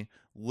money,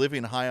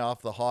 living high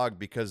off the hog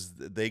because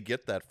they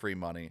get that free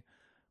money,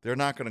 they're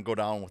not going to go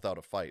down without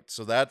a fight.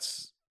 So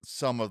that's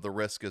some of the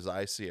risk as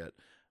I see it.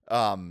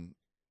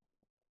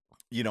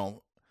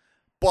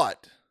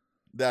 But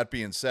that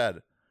being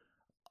said,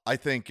 I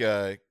think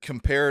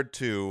compared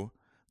to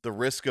the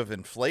risk of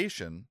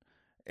inflation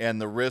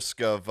and the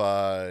risk of,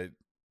 the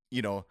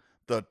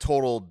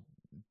total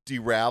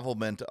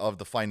derailment of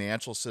the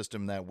financial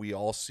system that we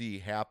all see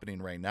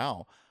happening right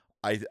now,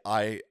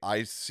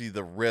 I see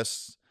the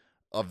risks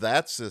of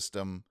that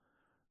system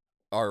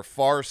are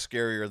far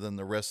scarier than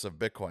the risks of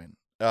Bitcoin.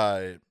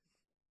 That's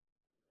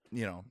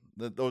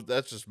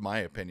just my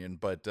opinion,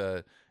 but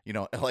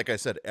like I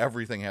said,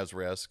 everything has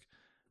risk,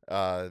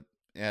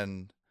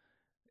 and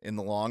in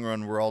the long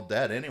run, we're all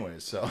dead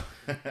anyways. So,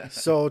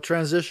 so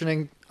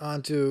transitioning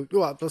onto,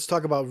 let's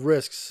talk about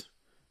risks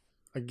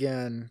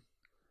again.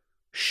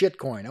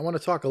 Shitcoin. I want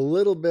to talk a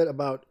little bit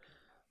about,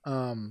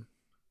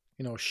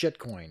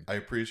 shitcoin. I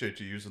appreciate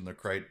you using the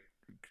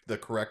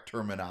correct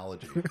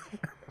terminology.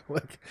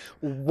 Like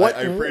what?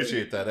 I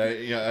appreciate that.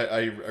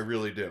 I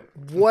really do.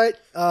 What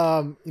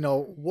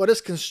what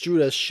is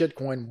construed as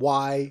shitcoin?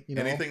 Why?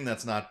 Anything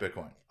that's not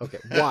Bitcoin. Okay,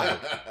 why?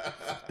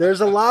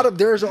 There's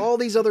all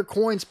these other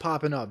coins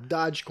popping up,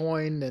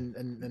 Dogecoin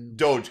and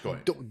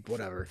Dogecoin,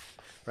 whatever,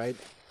 right?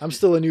 I'm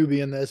still a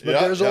newbie in this, but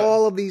there's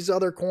all of these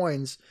other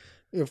coins.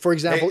 For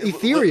example,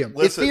 Ethereum.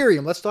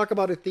 Ethereum. Let's talk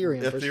about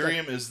Ethereum.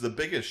 Ethereum is the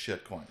biggest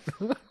shitcoin.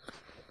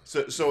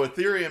 So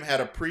Ethereum had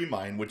a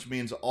pre-mine, which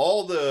means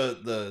all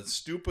the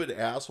stupid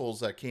assholes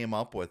that came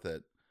up with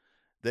it,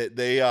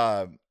 they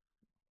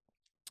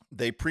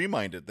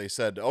pre-mined it. They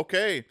said,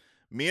 okay,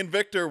 me and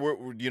Victor,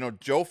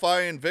 Joe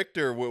Fi and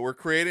Victor, we're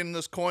creating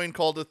this coin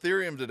called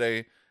Ethereum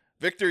today.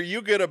 Victor,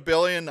 you get 1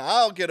 billion,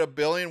 I'll get 1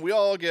 billion. We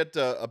all get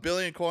 1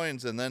 billion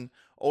coins, and then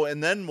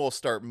we'll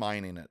start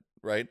mining it,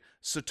 right?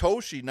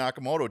 Satoshi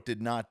Nakamoto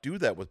did not do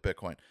that with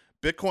Bitcoin.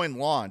 Bitcoin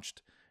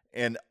launched,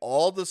 and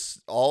all the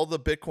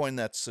Bitcoin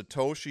that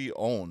Satoshi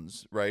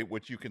owns, right,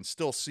 which you can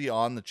still see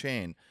on the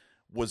chain,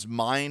 was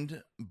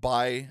mined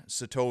by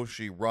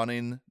Satoshi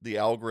running the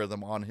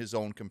algorithm on his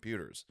own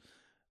computers.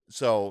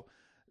 So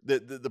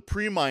the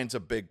pre-mine's a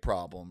big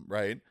problem,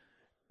 right?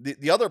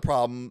 The other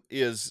problem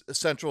is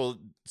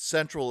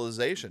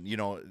centralization.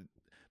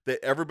 That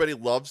everybody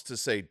loves to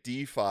say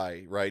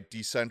DeFi, right?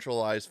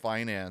 Decentralized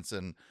finance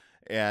and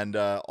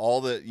all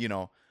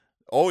the,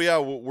 oh yeah,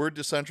 we're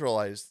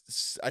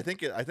decentralized. I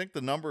think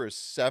the number is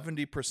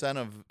 70%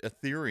 of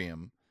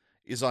Ethereum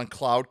is on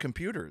cloud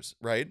computers,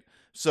 right?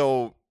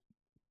 So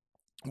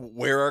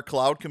where are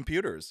cloud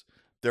computers?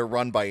 They're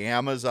run by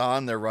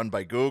Amazon, they're run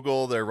by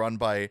Google, they're run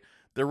by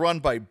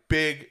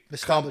big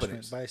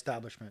companies. By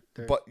establishment.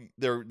 But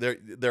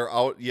they're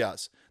out,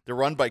 yes. They're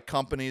run by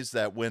companies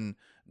that when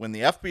the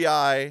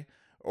FBI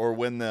or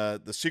when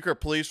the secret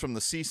police from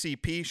the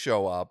CCP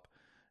show up,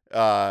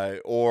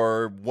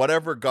 or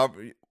whatever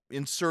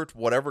insert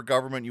whatever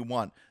government you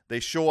want, they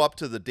show up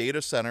to the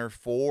data center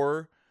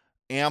for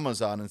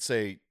Amazon and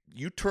say,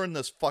 you turn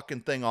this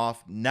fucking thing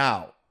off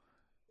now.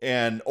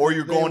 or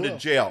you're They going to will.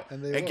 jail.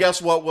 And they And will.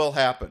 guess what will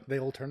happen? They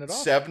will turn it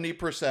off.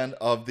 70%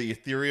 of the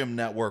Ethereum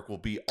network will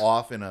be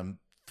off in a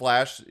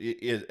flash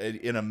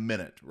in a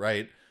minute,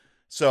 right?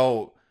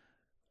 So,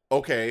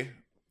 okay,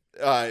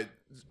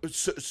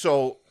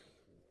 so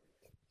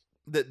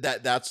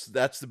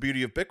that's the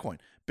beauty of Bitcoin.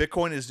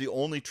 Bitcoin is the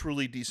only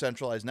truly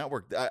decentralized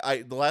network.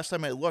 The last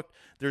time I looked,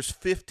 there's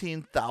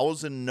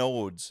 15,000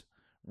 nodes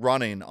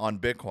running on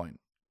Bitcoin.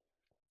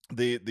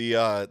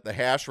 The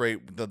hash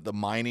rate, the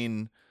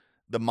mining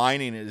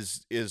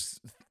is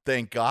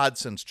thank God,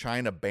 since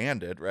China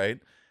banned it, right?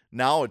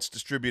 Now it's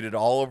distributed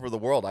all over the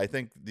world. I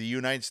think the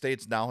United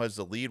States now has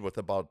the lead with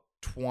about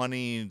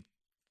 20,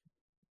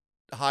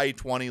 high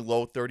 20,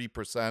 low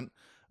 30%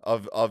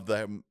 of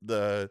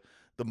the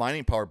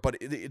mining power, but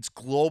it's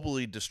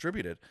globally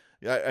distributed.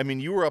 I mean,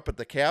 you were up at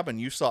the cabin.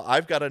 You saw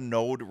I've got a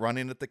node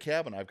running at the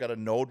cabin. I've got a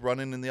node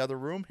running in the other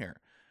room here,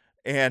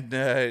 and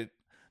that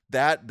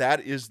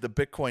is the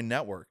Bitcoin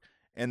network,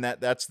 and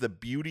that's the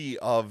beauty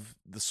of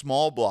the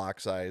small block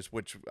size,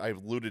 which I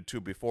alluded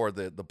to before,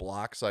 the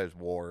block size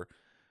war,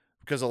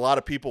 because a lot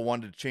of people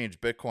wanted to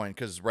change Bitcoin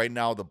because right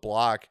now the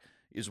block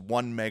is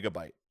 1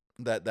 megabyte.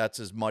 That's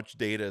as much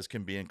data as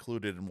can be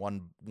included in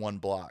one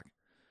block.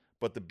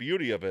 But the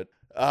beauty of it,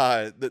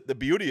 the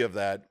beauty of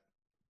that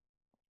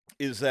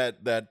is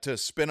that to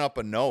spin up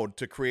a node,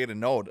 to create a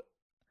node,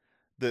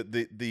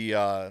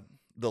 the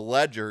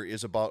ledger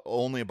is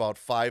only about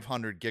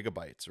 500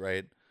 gigabytes,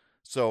 right?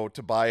 So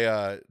to buy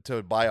a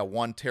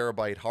 1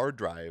 terabyte hard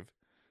drive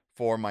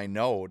for my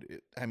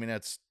node, I mean,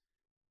 that's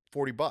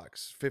 $40,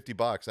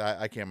 $50.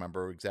 I can't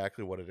remember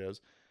exactly what it is,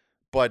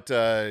 but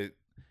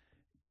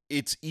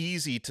it's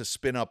easy to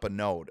spin up a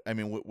node. I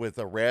mean, with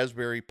a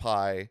Raspberry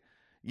Pi,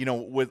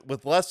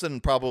 with less than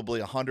probably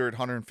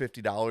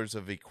 $150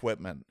 of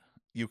equipment,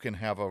 you can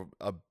have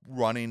a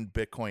running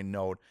Bitcoin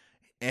node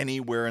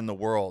anywhere in the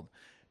world.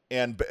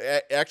 And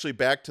actually,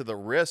 back to the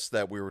risks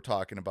that we were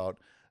talking about,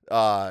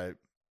 and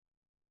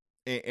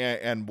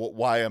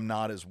why I'm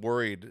not as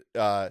worried.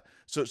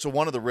 So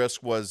one of the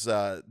risks was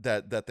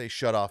that they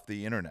shut off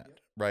the internet,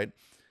 right?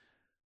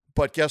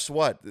 But guess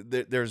what?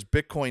 There's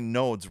Bitcoin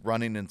nodes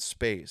running in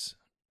space,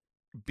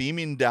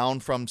 beaming down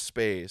from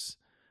space.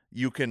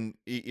 You can,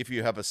 if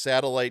you have a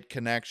satellite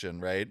connection,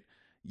 right,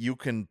 you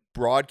can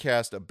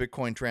broadcast a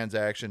Bitcoin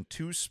transaction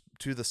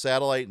to the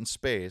satellite in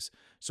space.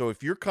 So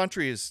if your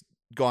country has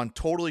gone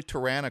totally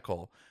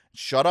tyrannical,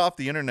 shut off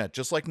the internet,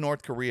 just like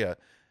North Korea,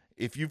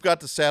 if you've got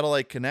the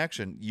satellite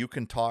connection, you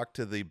can talk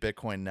to the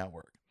Bitcoin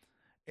network.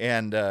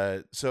 And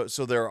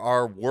so there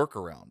are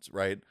workarounds,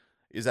 right?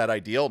 Is that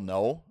ideal?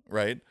 No,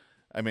 right?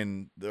 I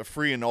mean, the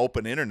free and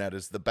open internet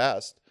is the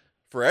best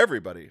for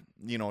everybody.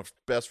 It's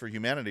best for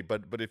humanity.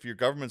 But if your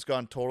government's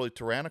gone totally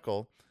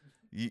tyrannical,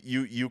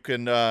 you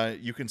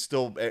can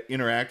still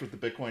interact with the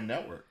Bitcoin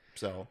network.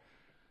 So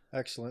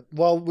Excellent.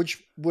 Well,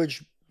 which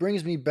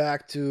brings me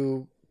back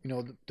to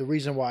the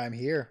reason why I'm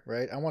here,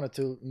 right? I wanted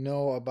to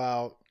know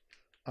about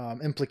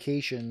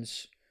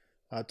implications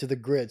to the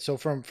grid. So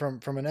from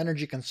an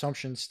energy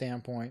consumption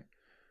standpoint,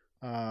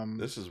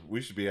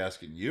 we should be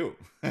asking you.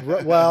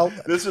 Well,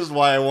 this is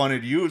why I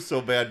wanted you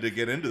so bad to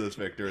get into this,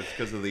 Victor. It's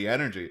because of the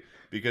energy,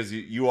 because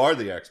you are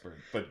the expert.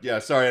 But yeah,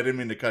 sorry, I didn't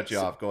mean to cut you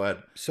off. Go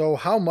ahead. So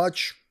how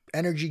much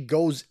energy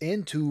goes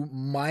into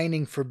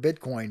mining for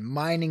Bitcoin,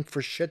 mining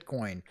for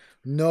shitcoin,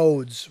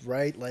 nodes,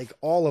 right? Like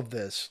all of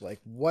this,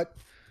 like what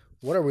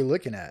are we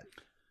looking at?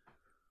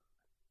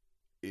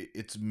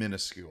 It's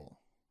minuscule.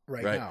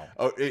 Right now.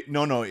 Oh,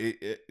 no.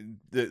 The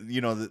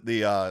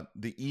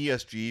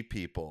ESG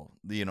people,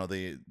 the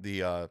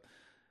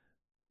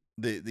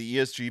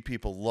ESG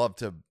people love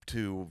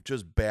to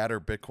just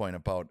batter Bitcoin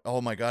about, oh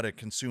my God, it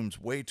consumes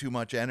way too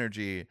much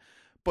energy.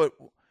 But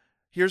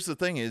here's the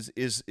thing: is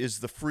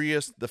the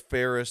freest, the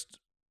fairest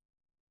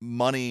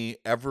money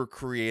ever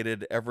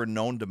created, ever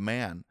known to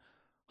man.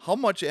 How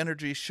much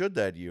energy should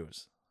that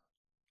use?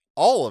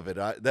 All of it.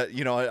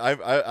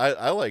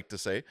 I like to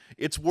say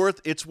it's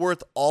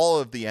worth all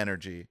of the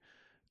energy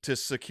to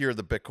secure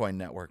the Bitcoin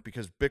network,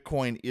 because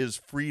Bitcoin is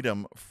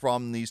freedom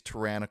from these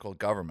tyrannical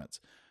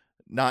governments.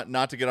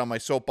 Not to get on my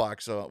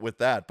soapbox with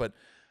that, but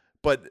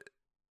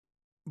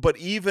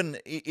even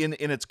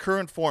in its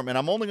current form, and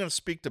I'm only going to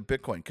speak to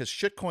Bitcoin because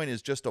shitcoin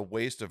is just a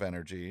waste of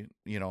energy.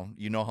 You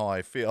know how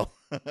I feel.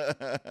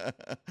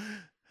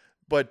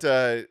 But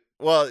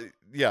well,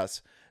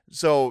 yes.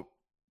 So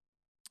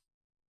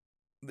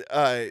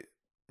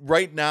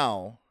right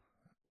now,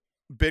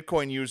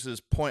 Bitcoin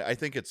uses I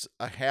think it's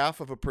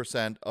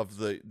 0.5% of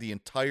the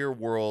entire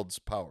world's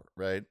power,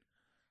 right?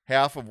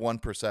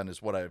 0.5%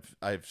 is what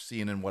I've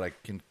seen and what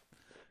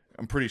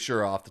I'm pretty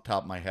sure off the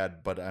top of my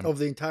head, but of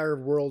the entire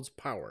world's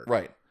power.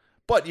 Right.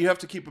 But you have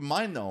to keep in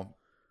mind though,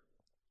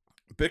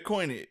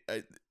 Bitcoin,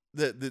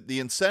 the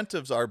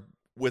incentives are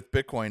with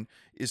Bitcoin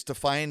is to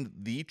find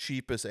the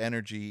cheapest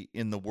energy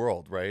in the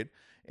world, right?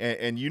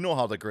 And you know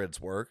how the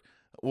grids work.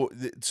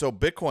 So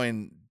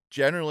Bitcoin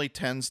generally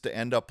tends to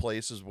end up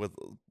places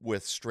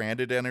with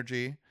stranded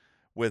energy,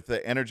 with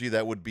the energy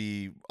that would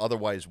be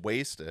otherwise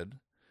wasted.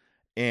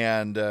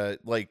 And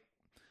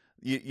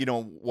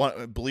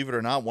believe it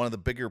or not, one of the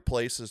bigger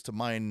places to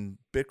mine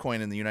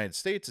Bitcoin in the United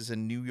States is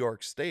in New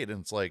York State,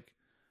 and it's like,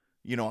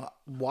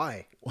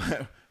 Why?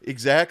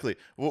 exactly.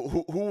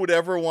 Who would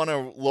ever want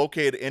to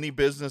locate any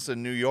business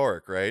in New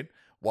York, right?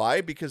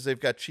 Why? Because they've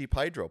got cheap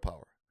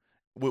hydropower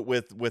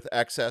with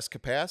excess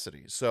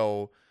capacity.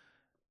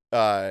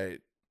 Uh,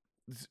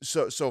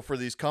 so for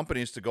these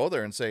companies to go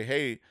there and say,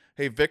 hey,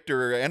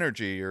 Victor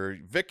Energy or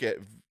Vic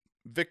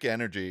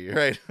Energy,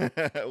 right?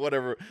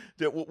 whatever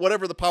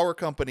the power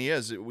company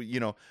is,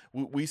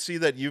 we see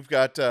that you've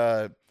got,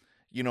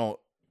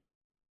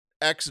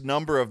 X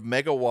number of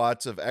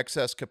megawatts of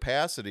excess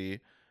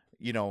capacity.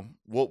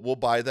 We'll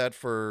buy that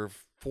for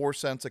 4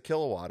 cents a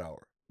kilowatt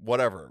hour,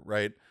 whatever,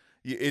 right?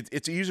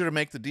 It's easier to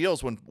make the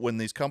deals when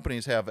these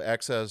companies have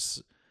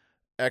excess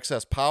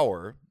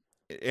power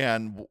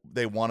and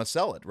they want to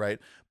sell it, right?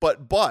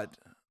 But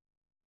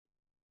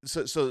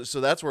so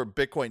that's where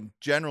Bitcoin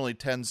generally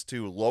tends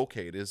to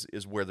locate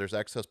is where there's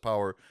excess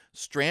power,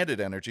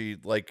 stranded energy,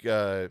 like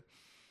a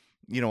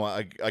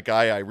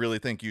guy I really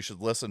think you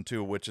should listen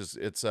to, which is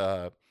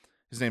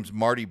his name's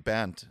Marty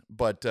Bent,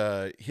 but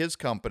his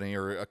company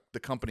or the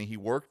company he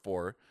worked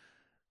for,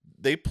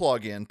 they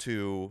plug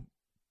into.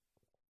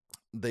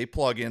 Do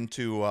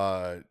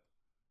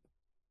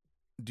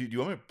you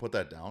want me to put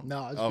that down?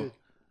 No, it's good.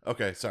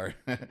 Okay, sorry.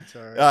 It's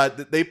all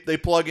right. They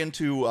plug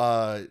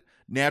into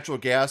natural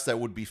gas that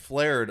would be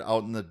flared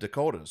out in the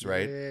Dakotas,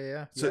 right?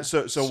 Yeah.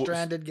 So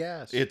stranded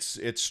gas.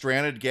 It's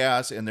stranded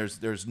gas, and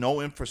there's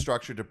no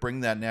infrastructure to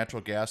bring that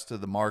natural gas to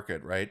the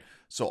market, right?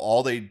 So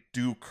all they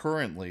do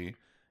currently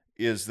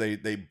is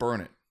they burn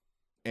it,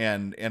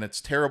 and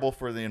it's terrible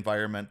for the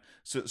environment.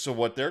 So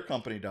what their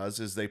company does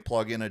is they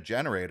plug in a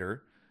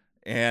generator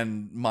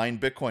and mine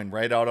Bitcoin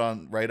right out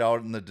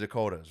in the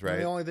Dakotas, right?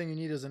 And the only thing you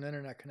need is an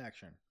internet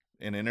connection.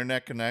 An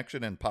internet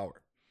connection and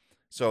power.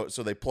 So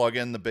they plug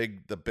in the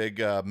big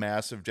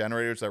massive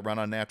generators that run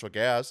on natural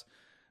gas.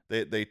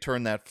 They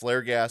turn that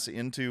flare gas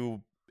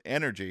into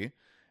energy,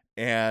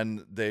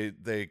 and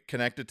they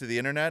connect it to the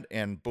internet,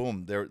 and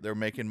boom, they're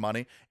making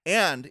money.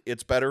 And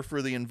it's better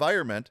for the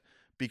environment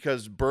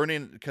because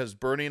burning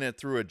it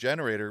through a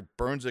generator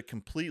burns it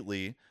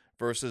completely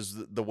versus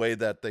the way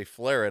that they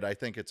flare it. I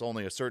think it's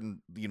only a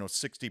certain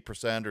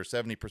 60% or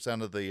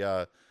 70% of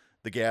the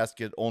gas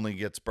only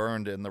gets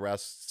burned, and the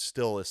rest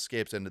still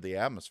escapes into the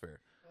atmosphere.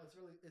 Well,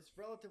 it's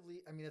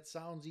relatively. I mean, it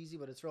sounds easy,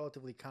 but it's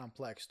relatively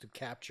complex to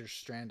capture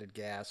stranded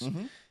gas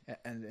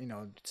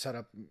and set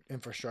up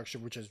infrastructure,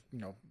 which is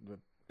the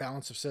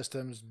balance of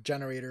systems,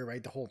 generator,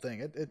 right? The whole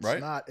thing. It's right.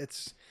 not.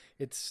 It's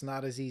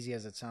not as easy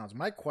as it sounds.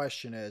 My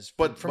question is,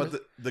 but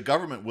the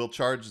government will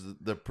charge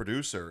the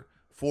producer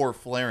for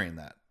flaring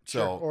that.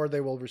 Sure. Or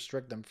they will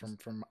restrict them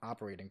from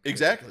operating.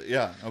 Exactly.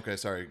 Yeah. Okay.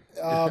 Sorry.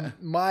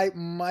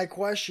 My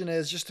question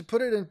is, just to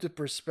put it into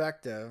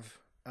perspective,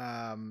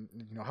 how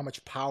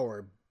much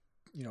power,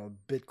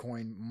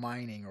 Bitcoin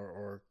mining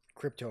or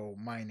crypto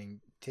mining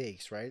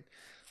takes, right?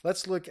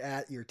 Let's look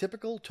at your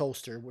typical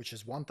toaster, which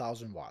is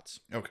 1,000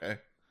 watts. Okay.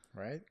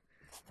 Right.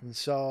 And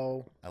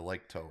so I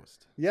like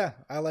toast. Yeah,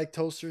 I like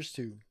toasters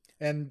too.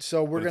 And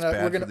so we're gonna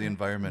for the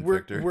environment,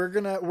 Victor. We're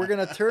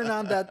gonna turn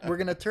on that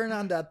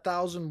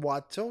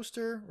 1,000-watt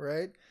toaster,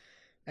 right?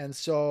 And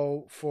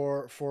so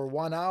for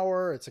 1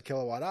 hour, it's a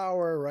kilowatt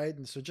hour, right?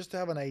 And so just to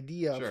have an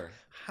idea of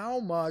how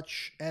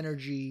much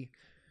energy,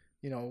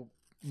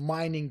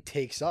 mining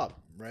takes up,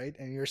 right?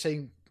 And you're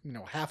saying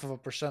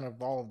 0.5%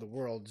 of all of the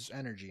world's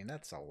energy, and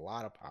that's a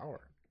lot of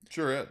power.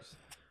 Sure is.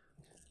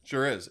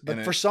 Sure is.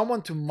 But for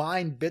someone to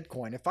mine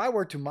Bitcoin, if I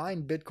were to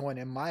mine Bitcoin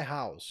in my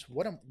house,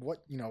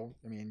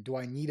 do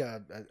I need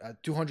a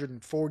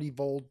 240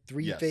 volt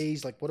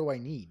 3-phase? Like, what do I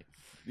need?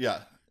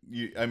 Yeah.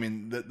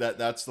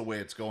 That's the way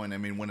it's going. I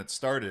mean, when it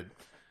started,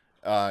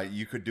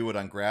 you could do it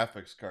on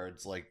graphics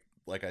cards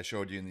like I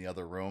showed you in the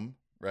other room,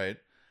 right?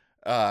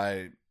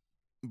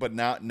 But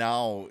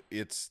now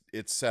it's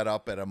set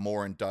up at a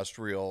more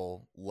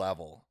industrial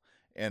level.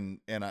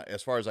 And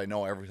as far as I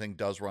know, everything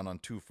does run on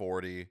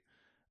 240.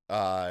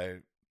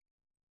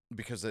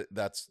 Because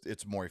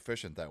it's more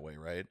efficient that way,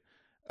 right?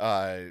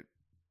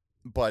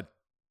 But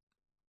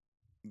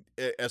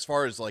as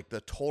far as like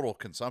the total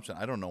consumption,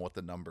 I don't know what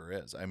the number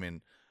is. I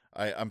mean,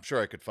 I'm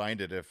sure I could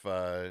find it if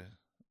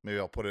maybe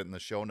I'll put it in the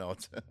show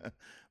notes.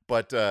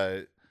 But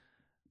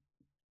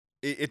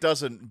it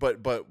doesn't.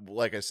 But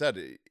like I said,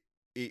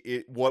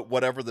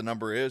 whatever the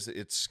number is,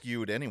 it's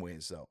skewed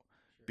anyways, though,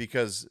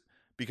 because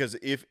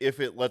if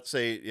it let's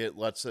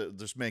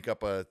just make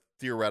up a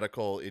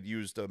theoretical, it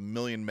used 1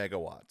 million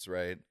megawatts,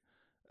 right?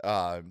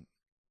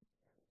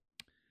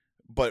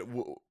 But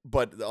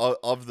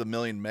of the 1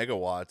 million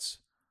megawatts,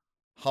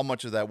 how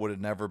much of that would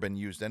have never been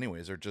used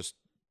anyways, or just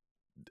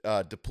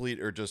deplete,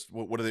 or just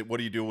what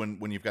do you do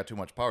when you've got too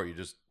much power? You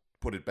just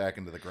put it back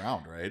into the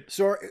ground, right?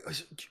 So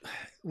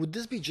would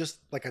this be just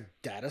like a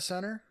data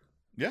center?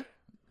 Yeah.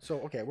 So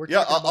okay,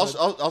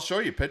 I'll show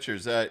you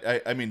pictures.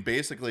 I mean,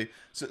 basically,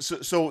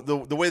 so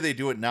the way they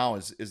do it now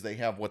is they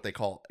have what they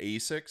call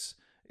ASICs.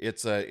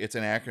 It's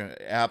an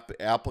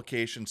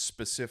application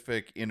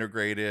specific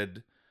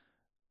integrated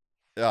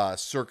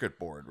circuit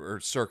board or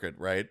circuit,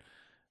 right?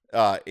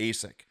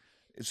 ASIC.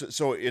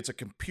 So it's a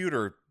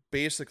computer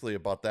basically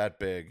about that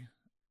big,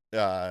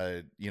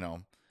 you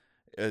know,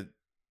 uh,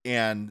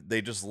 and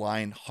they just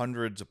line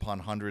hundreds upon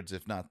hundreds,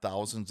 if not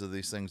thousands, of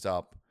these things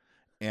up,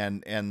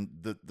 and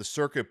the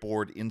circuit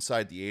board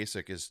inside the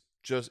ASIC is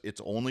just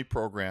it's only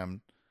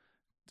programmed,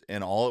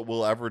 and all it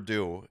will ever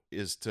do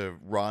is to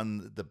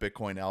run the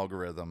Bitcoin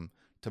algorithm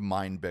to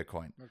mine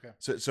Bitcoin. Okay.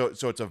 So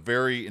it's a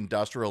very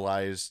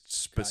industrialized,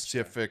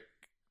 specific.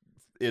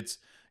 It's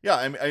yeah,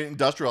 I mean,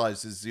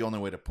 industrialized is the only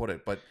way to put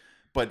it, but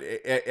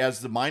as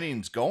the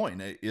mining's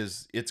going,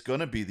 it's going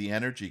to be the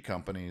energy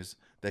companies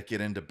that get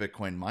into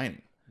Bitcoin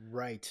mining.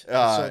 Right.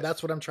 So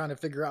that's what I'm trying to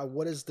figure out.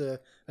 What is the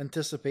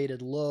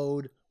anticipated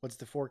load? What's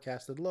the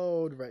forecasted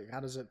load? Right. How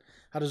does it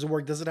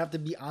work? Does it have to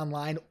be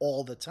online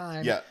all the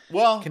time? Yeah.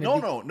 Well,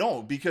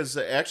 no, because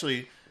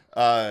actually,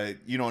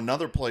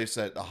 another place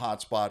that a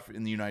hotspot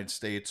in the United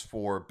States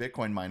for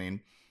Bitcoin mining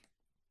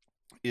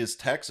is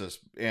Texas,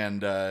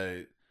 and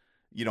I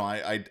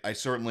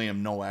certainly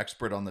am no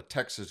expert on the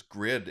Texas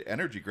grid,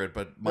 energy grid,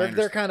 but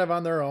they're kind of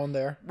on their own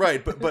there,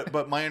 right?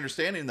 But my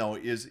understanding though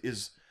is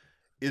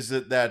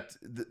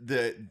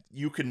that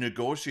you can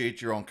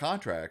negotiate your own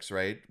contracts,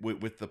 right,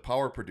 with the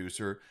power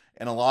producer,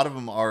 and a lot of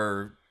them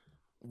are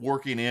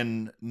working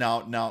in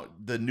now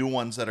the new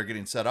ones that are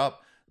getting set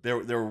up.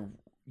 They're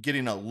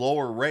getting a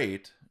lower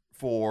rate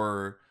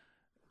for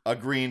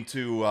agreeing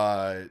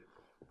to.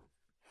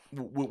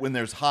 When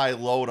there's high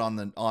load on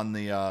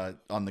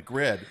the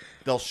grid,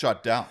 they'll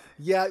shut down.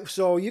 Yeah,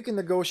 so you can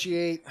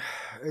negotiate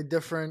a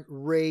different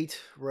rate,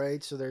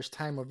 right? So there's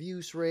time of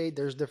use rate.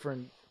 There's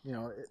different,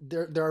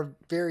 there are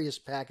various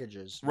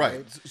packages,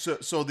 right?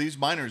 So these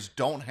miners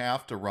don't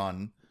have to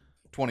run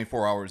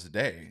 24 hours a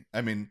day. I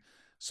mean,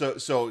 so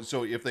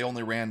if they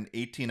only ran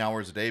 18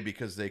 hours a day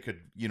because they could,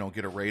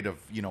 get a rate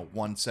of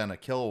 1 cent a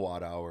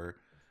kilowatt hour,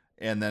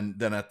 and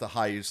then at the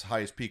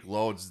highest peak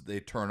loads they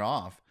turn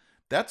off.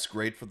 That's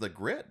great for the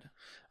grid.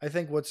 I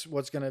think what's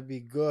going to be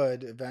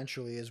good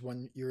eventually is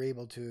when you're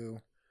able to,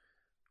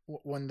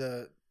 when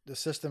the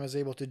system is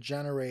able to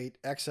generate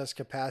excess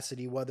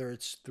capacity, whether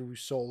it's through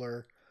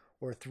solar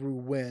or through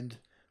wind,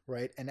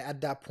 right? And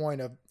at that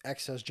point of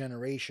excess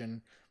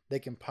generation, they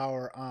can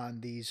power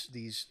on these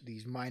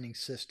mining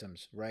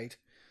systems, right?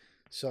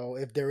 So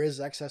if there is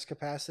excess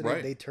capacity,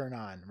 right, they turn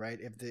on, right?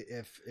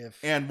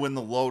 And when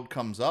the load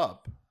comes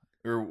up,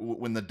 or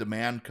when the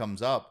demand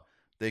comes up,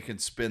 they can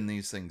spin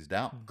these things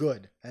down.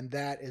 Good, and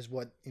that is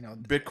what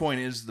Bitcoin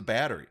is the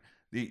battery.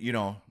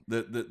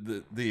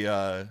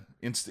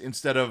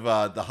 Instead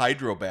of the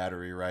hydro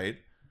battery, right?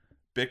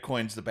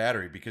 Bitcoin's the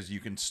battery because you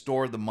can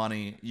store the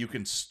money, you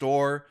can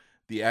store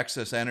the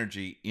excess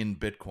energy in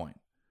Bitcoin.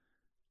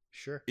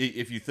 Sure.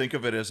 If you think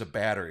of it as a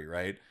battery,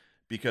 right?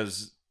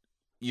 Because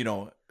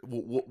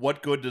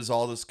what good does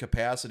all this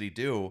capacity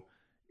do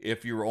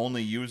if you're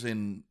only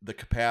using the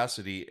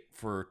capacity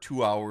for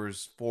 2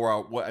 hours, 4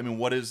 hours?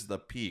 What is the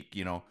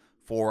peak?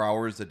 4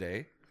 hours a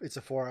day? It's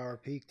a 4 hour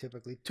peak,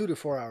 typically 2 to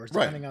 4 hours,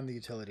 depending on the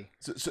utility.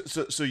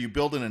 So you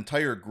build an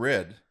entire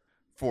grid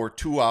for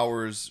 2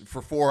 hours,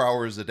 for 4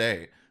 hours a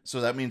day. So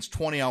that means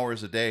 20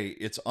 hours a day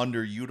it's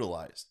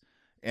underutilized,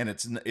 and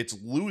it's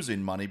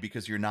losing money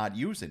because you're not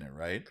using it,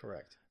 right?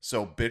 Correct.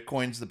 So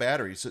Bitcoin's the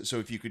battery. So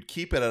if you could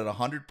keep it at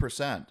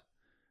 100%.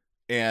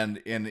 And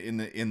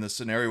in the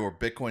scenario where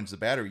Bitcoin's the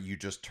battery, you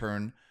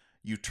turn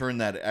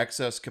that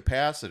excess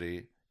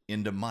capacity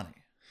into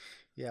money.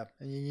 Yeah,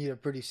 and you need a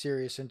pretty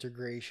serious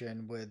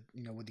integration with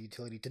the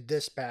utility to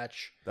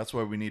dispatch. That's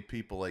why we need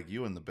people like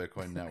you in the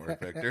Bitcoin network,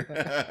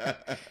 Victor.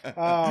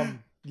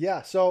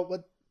 Yeah.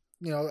 So,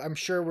 I'm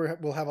sure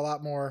we'll have a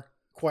lot more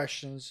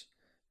questions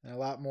and a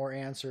lot more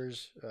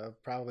answers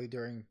probably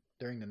during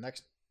the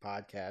next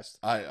podcast.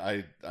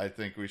 I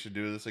think we should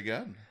do this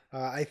again.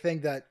 I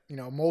think that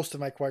most of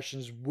my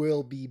questions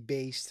will be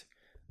based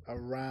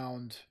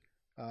around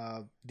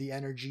the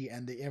energy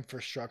and the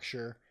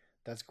infrastructure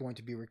that's going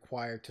to be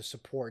required to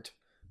support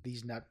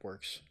these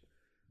networks.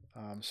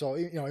 So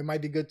it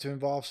might be good to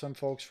involve some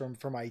folks from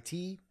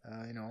IT.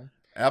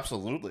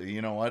 Absolutely.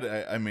 You know what?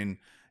 I mean,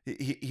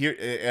 here,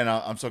 and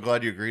I'm so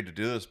glad you agreed to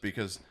do this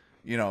because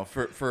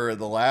for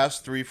the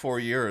last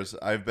 3-4 years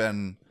I've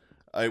been.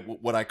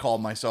 What I call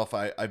myself,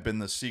 I've been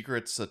the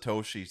secret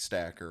Satoshi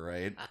stacker,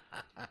 right?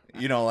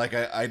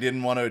 I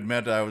didn't want to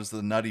admit I was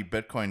the nutty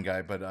Bitcoin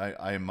guy, but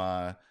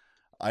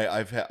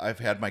I've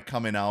had my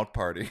coming out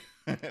party,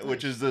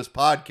 which is this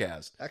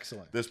podcast.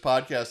 Excellent. This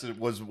podcast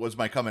was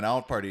my coming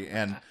out party,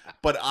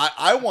 but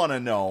I want to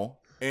know,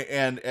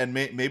 and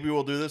maybe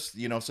we'll do this,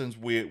 since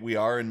we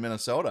are in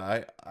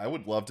Minnesota. I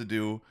would love to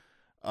do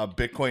a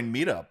Bitcoin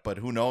meetup, but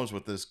who knows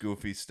with this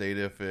goofy state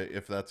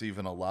if that's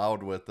even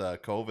allowed with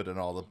COVID and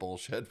all the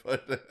bullshit.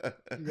 But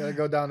you gotta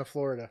go down to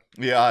Florida.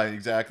 Yeah,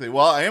 exactly.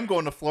 Well, I am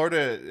going to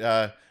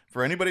Florida.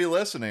 For anybody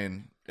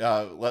listening,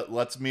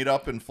 let's meet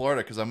up in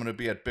Florida because I'm going to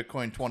be at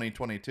Bitcoin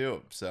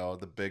 2022, so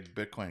the big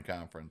Bitcoin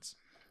conference.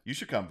 You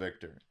should come,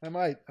 Victor. I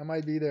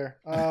might be there.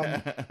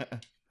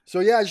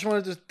 So yeah, I just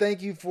wanted to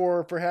thank you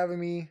for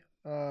having me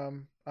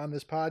on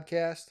this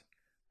podcast.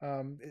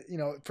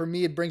 For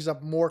me, it brings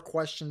up more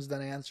questions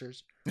than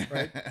answers,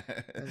 right?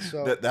 And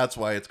so That's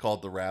why it's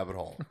called the rabbit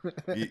hole.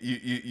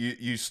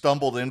 You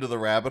stumbled into the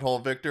rabbit hole,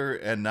 Victor,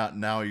 and not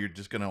now you're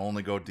just going to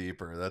only go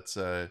deeper. That's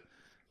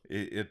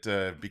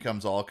it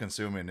becomes all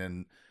consuming.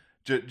 And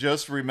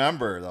just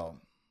remember though,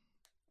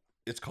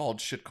 it's called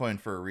shitcoin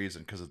for a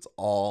reason, because it's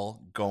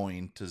all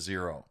going to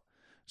zero.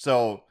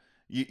 So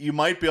you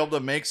might be able to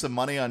make some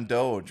money on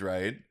Doge,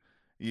 right?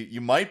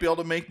 You might be able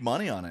to make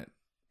money on it,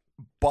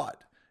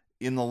 but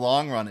in the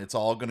long run, it's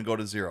all going to go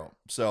to zero.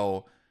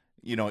 So,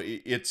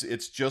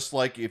 it's just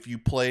like if you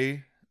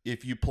play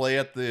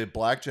at the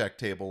blackjack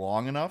table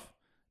long enough,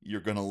 you're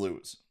going to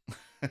lose.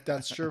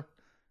 that's true.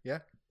 Yeah,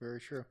 very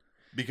true.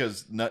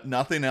 Because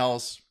nothing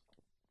else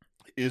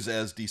is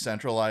as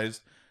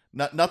decentralized.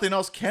 Nothing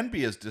else can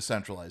be as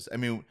decentralized. I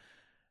mean,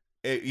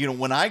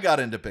 when I got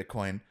into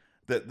Bitcoin,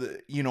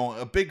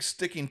 a big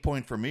sticking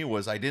point for me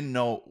was I didn't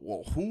know,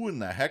 well, who in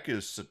the heck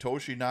is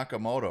Satoshi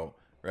Nakamoto,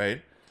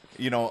 right?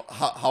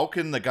 How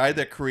can the guy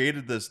that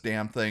created this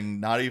damn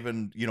thing not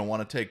even,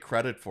 want to take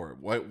credit for it?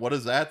 What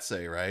does that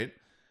say, right?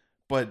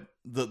 But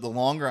the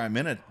longer I'm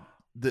in it,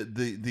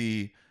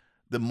 the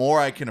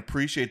more I can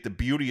appreciate the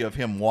beauty of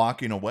him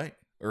walking away,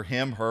 or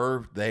him,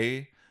 her,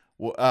 they.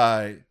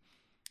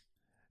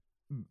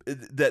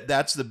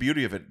 That's the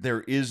beauty of it.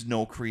 There is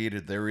no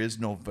created. There is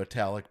no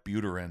Vitalik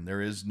Buterin.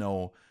 There is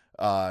no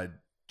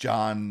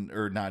Charles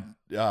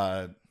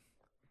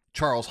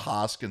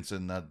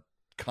Hoskinson, the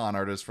con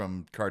artist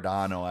from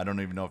Cardano. I don't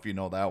even know if you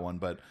know that one,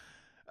 but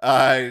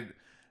the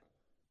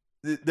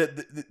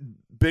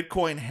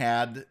Bitcoin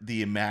had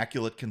the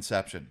immaculate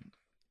conception.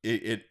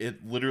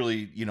 It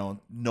literally,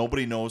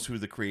 nobody knows who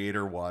the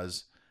creator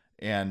was,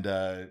 and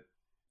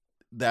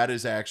that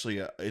is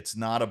actually it's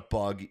not a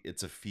bug,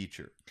 it's a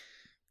feature.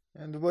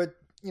 And with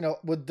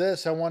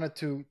this, I wanted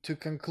to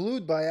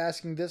conclude by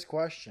asking this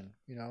question.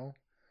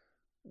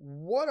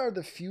 What are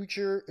the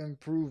future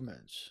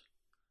improvements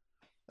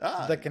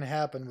that can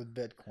happen with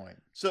Bitcoin?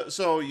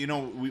 So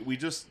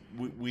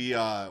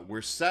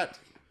we're set.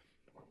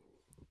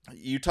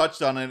 You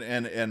touched on it,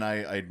 and I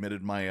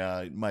admitted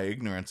my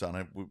ignorance on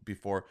it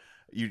before.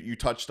 You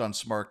touched on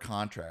smart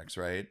contracts,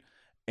 right?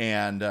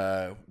 And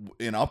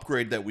an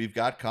upgrade that we've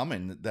got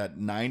coming that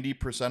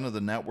 90% of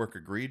the network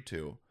agreed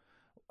to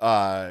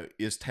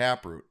is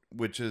Taproot,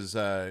 which is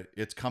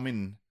it's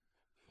coming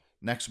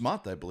next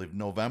month, I believe,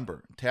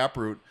 November.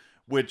 Taproot,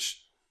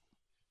 which,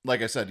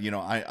 like I said,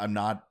 I'm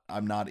not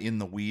in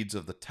the weeds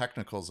of the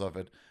technicals of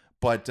it,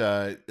 but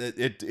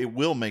it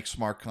will make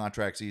smart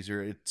contracts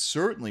easier. It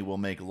certainly will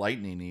make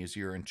Lightning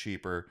easier and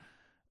cheaper.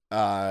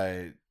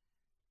 So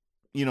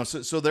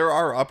there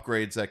are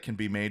upgrades that can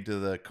be made to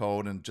the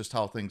code and just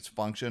how things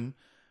function,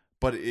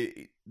 but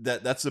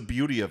that's the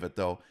beauty of it,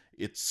 though.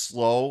 It's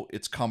slow,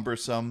 it's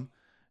cumbersome.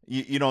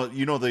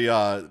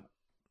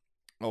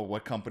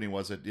 What company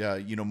was it? Yeah,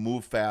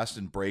 move fast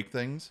and break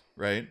things,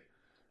 right?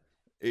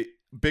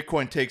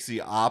 Bitcoin takes the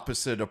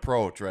opposite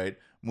approach, right?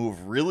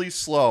 Move really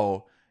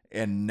slow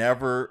and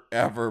never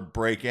ever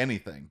break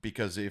anything,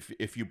 because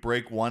if you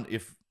break one,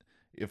 if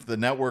the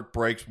network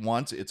breaks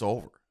once, it's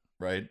over,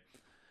 right?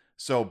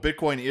 So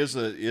Bitcoin is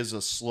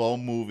a slow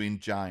moving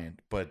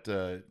giant, but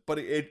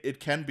it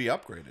can be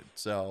upgraded.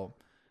 So,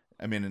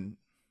 I mean.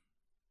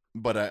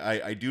 But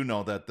I do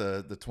know that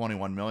the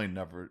 21 million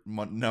number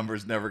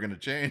is never going to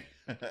change.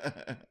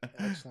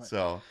 Excellent.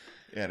 So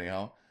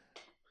anyhow,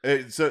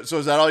 so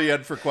is that all you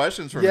had for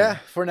questions for me? Yeah,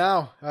 for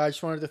now. I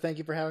just wanted to thank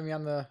you for having me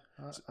on the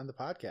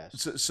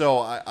podcast. So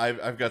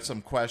I've got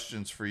some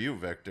questions for you,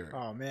 Victor.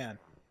 Oh man.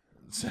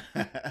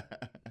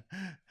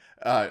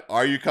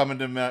 Are you coming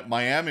to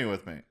Miami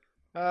with me?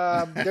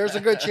 There's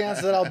a good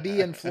chance that I'll be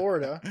in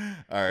Florida.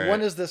 All right.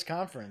 When is this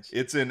conference?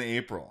 It's in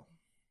April.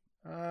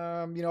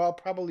 I'll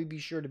probably be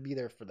sure to be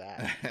there for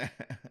that.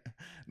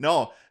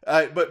 No,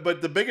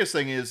 but the biggest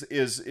thing is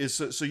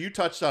so you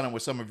touched on it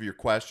with some of your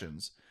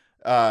questions.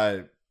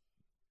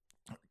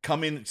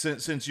 Coming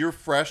since you're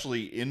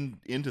freshly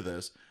into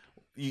this,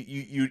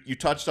 you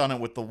touched on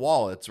it with the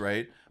wallets,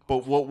 right?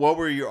 But what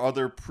were your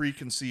other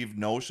preconceived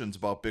notions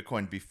about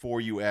Bitcoin before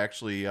you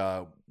actually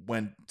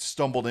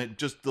stumbled in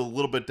just a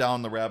little bit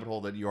down the rabbit hole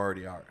that you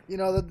already are?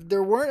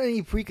 There weren't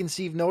any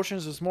preconceived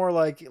notions. It's more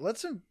like,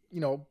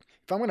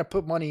 if I'm going to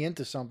put money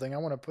into something, I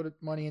want to put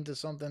money into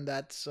something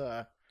that's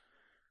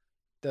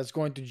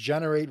going to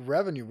generate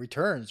revenue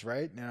returns,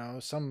 right?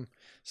 Some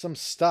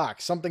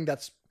stock, something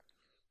that's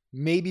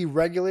maybe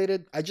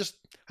regulated. I just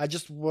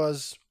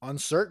was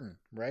uncertain,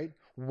 right?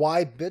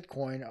 Why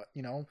Bitcoin,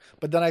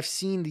 but then I've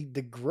seen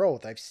the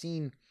growth. I've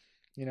seen,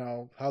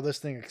 how this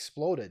thing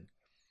exploded.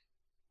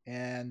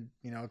 And,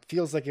 it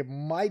feels like it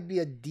might be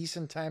a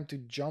decent time to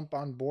jump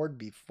on board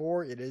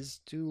before it is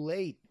too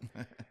late.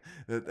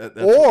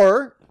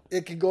 Or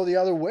it could go the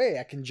other way.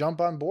 I can jump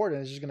on board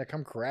and it's just going to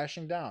come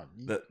crashing down.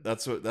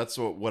 That's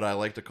what I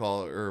like to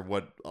call, or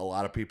what a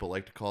lot of people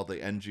like to call, the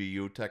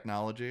NGU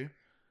technology.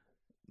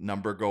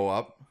 Number go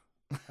up.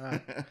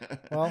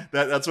 Well,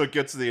 that's what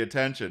gets the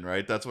attention,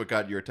 right? That's what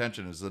got your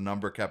attention is the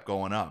number kept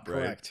going up,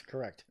 right?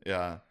 correct.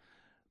 Yeah.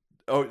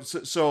 Oh,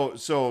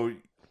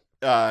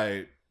 uh,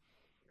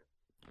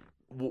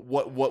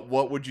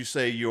 what would you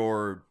say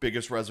your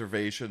biggest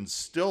reservations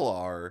still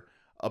are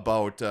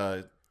about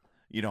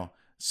you know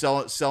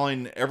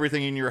selling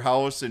everything in your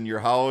house and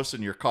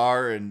your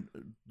car and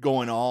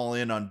going all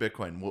in on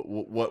Bitcoin?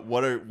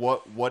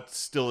 What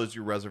still is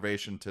your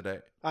reservation today?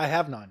 I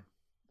have none.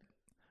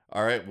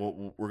 All right,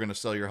 well, we're gonna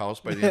sell your house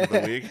by the end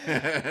of the week.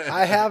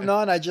 I have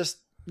none. I just,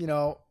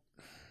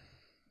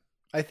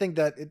 I think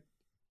that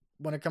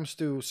when it comes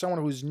to someone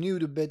who's new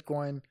to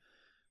Bitcoin,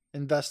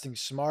 investing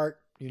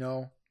smart,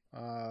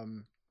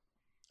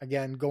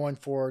 again, going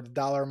for the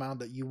dollar amount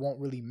that you won't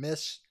really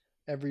miss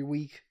every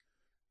week,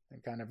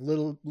 and kind of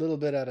little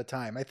bit at a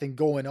time. I think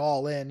going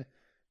all in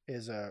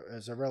is a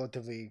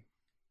relatively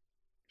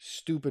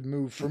stupid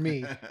move for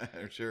me.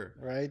 Sure.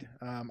 Right?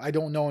 I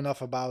don't know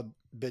enough about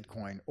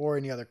Bitcoin or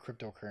any other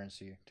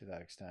cryptocurrency to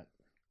that extent.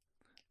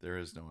 There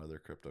is no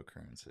other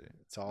cryptocurrency.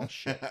 It's all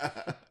shit.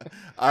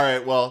 All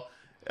right. Well,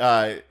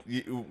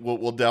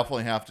 we'll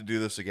definitely have to do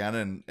this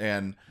again,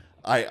 and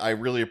I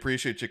really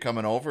appreciate you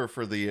coming over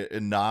for the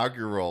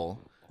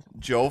inaugural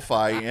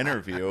Joe-Fi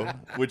interview,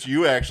 which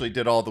you actually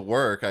did all the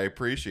work. I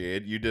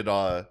appreciate you did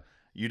all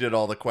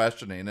the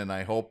questioning, and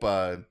I hope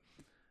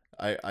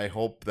I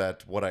hope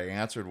that what I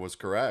answered was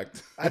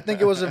correct. I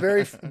think it was a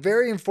very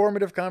very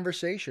informative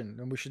conversation,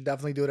 and we should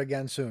definitely do it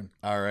again soon.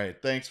 All right,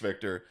 thanks,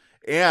 Victor.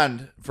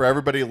 And for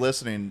everybody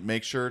listening,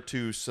 make sure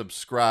to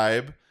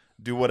subscribe,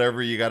 do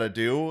whatever you got to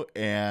do,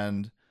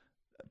 and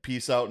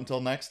peace out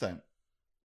until next time.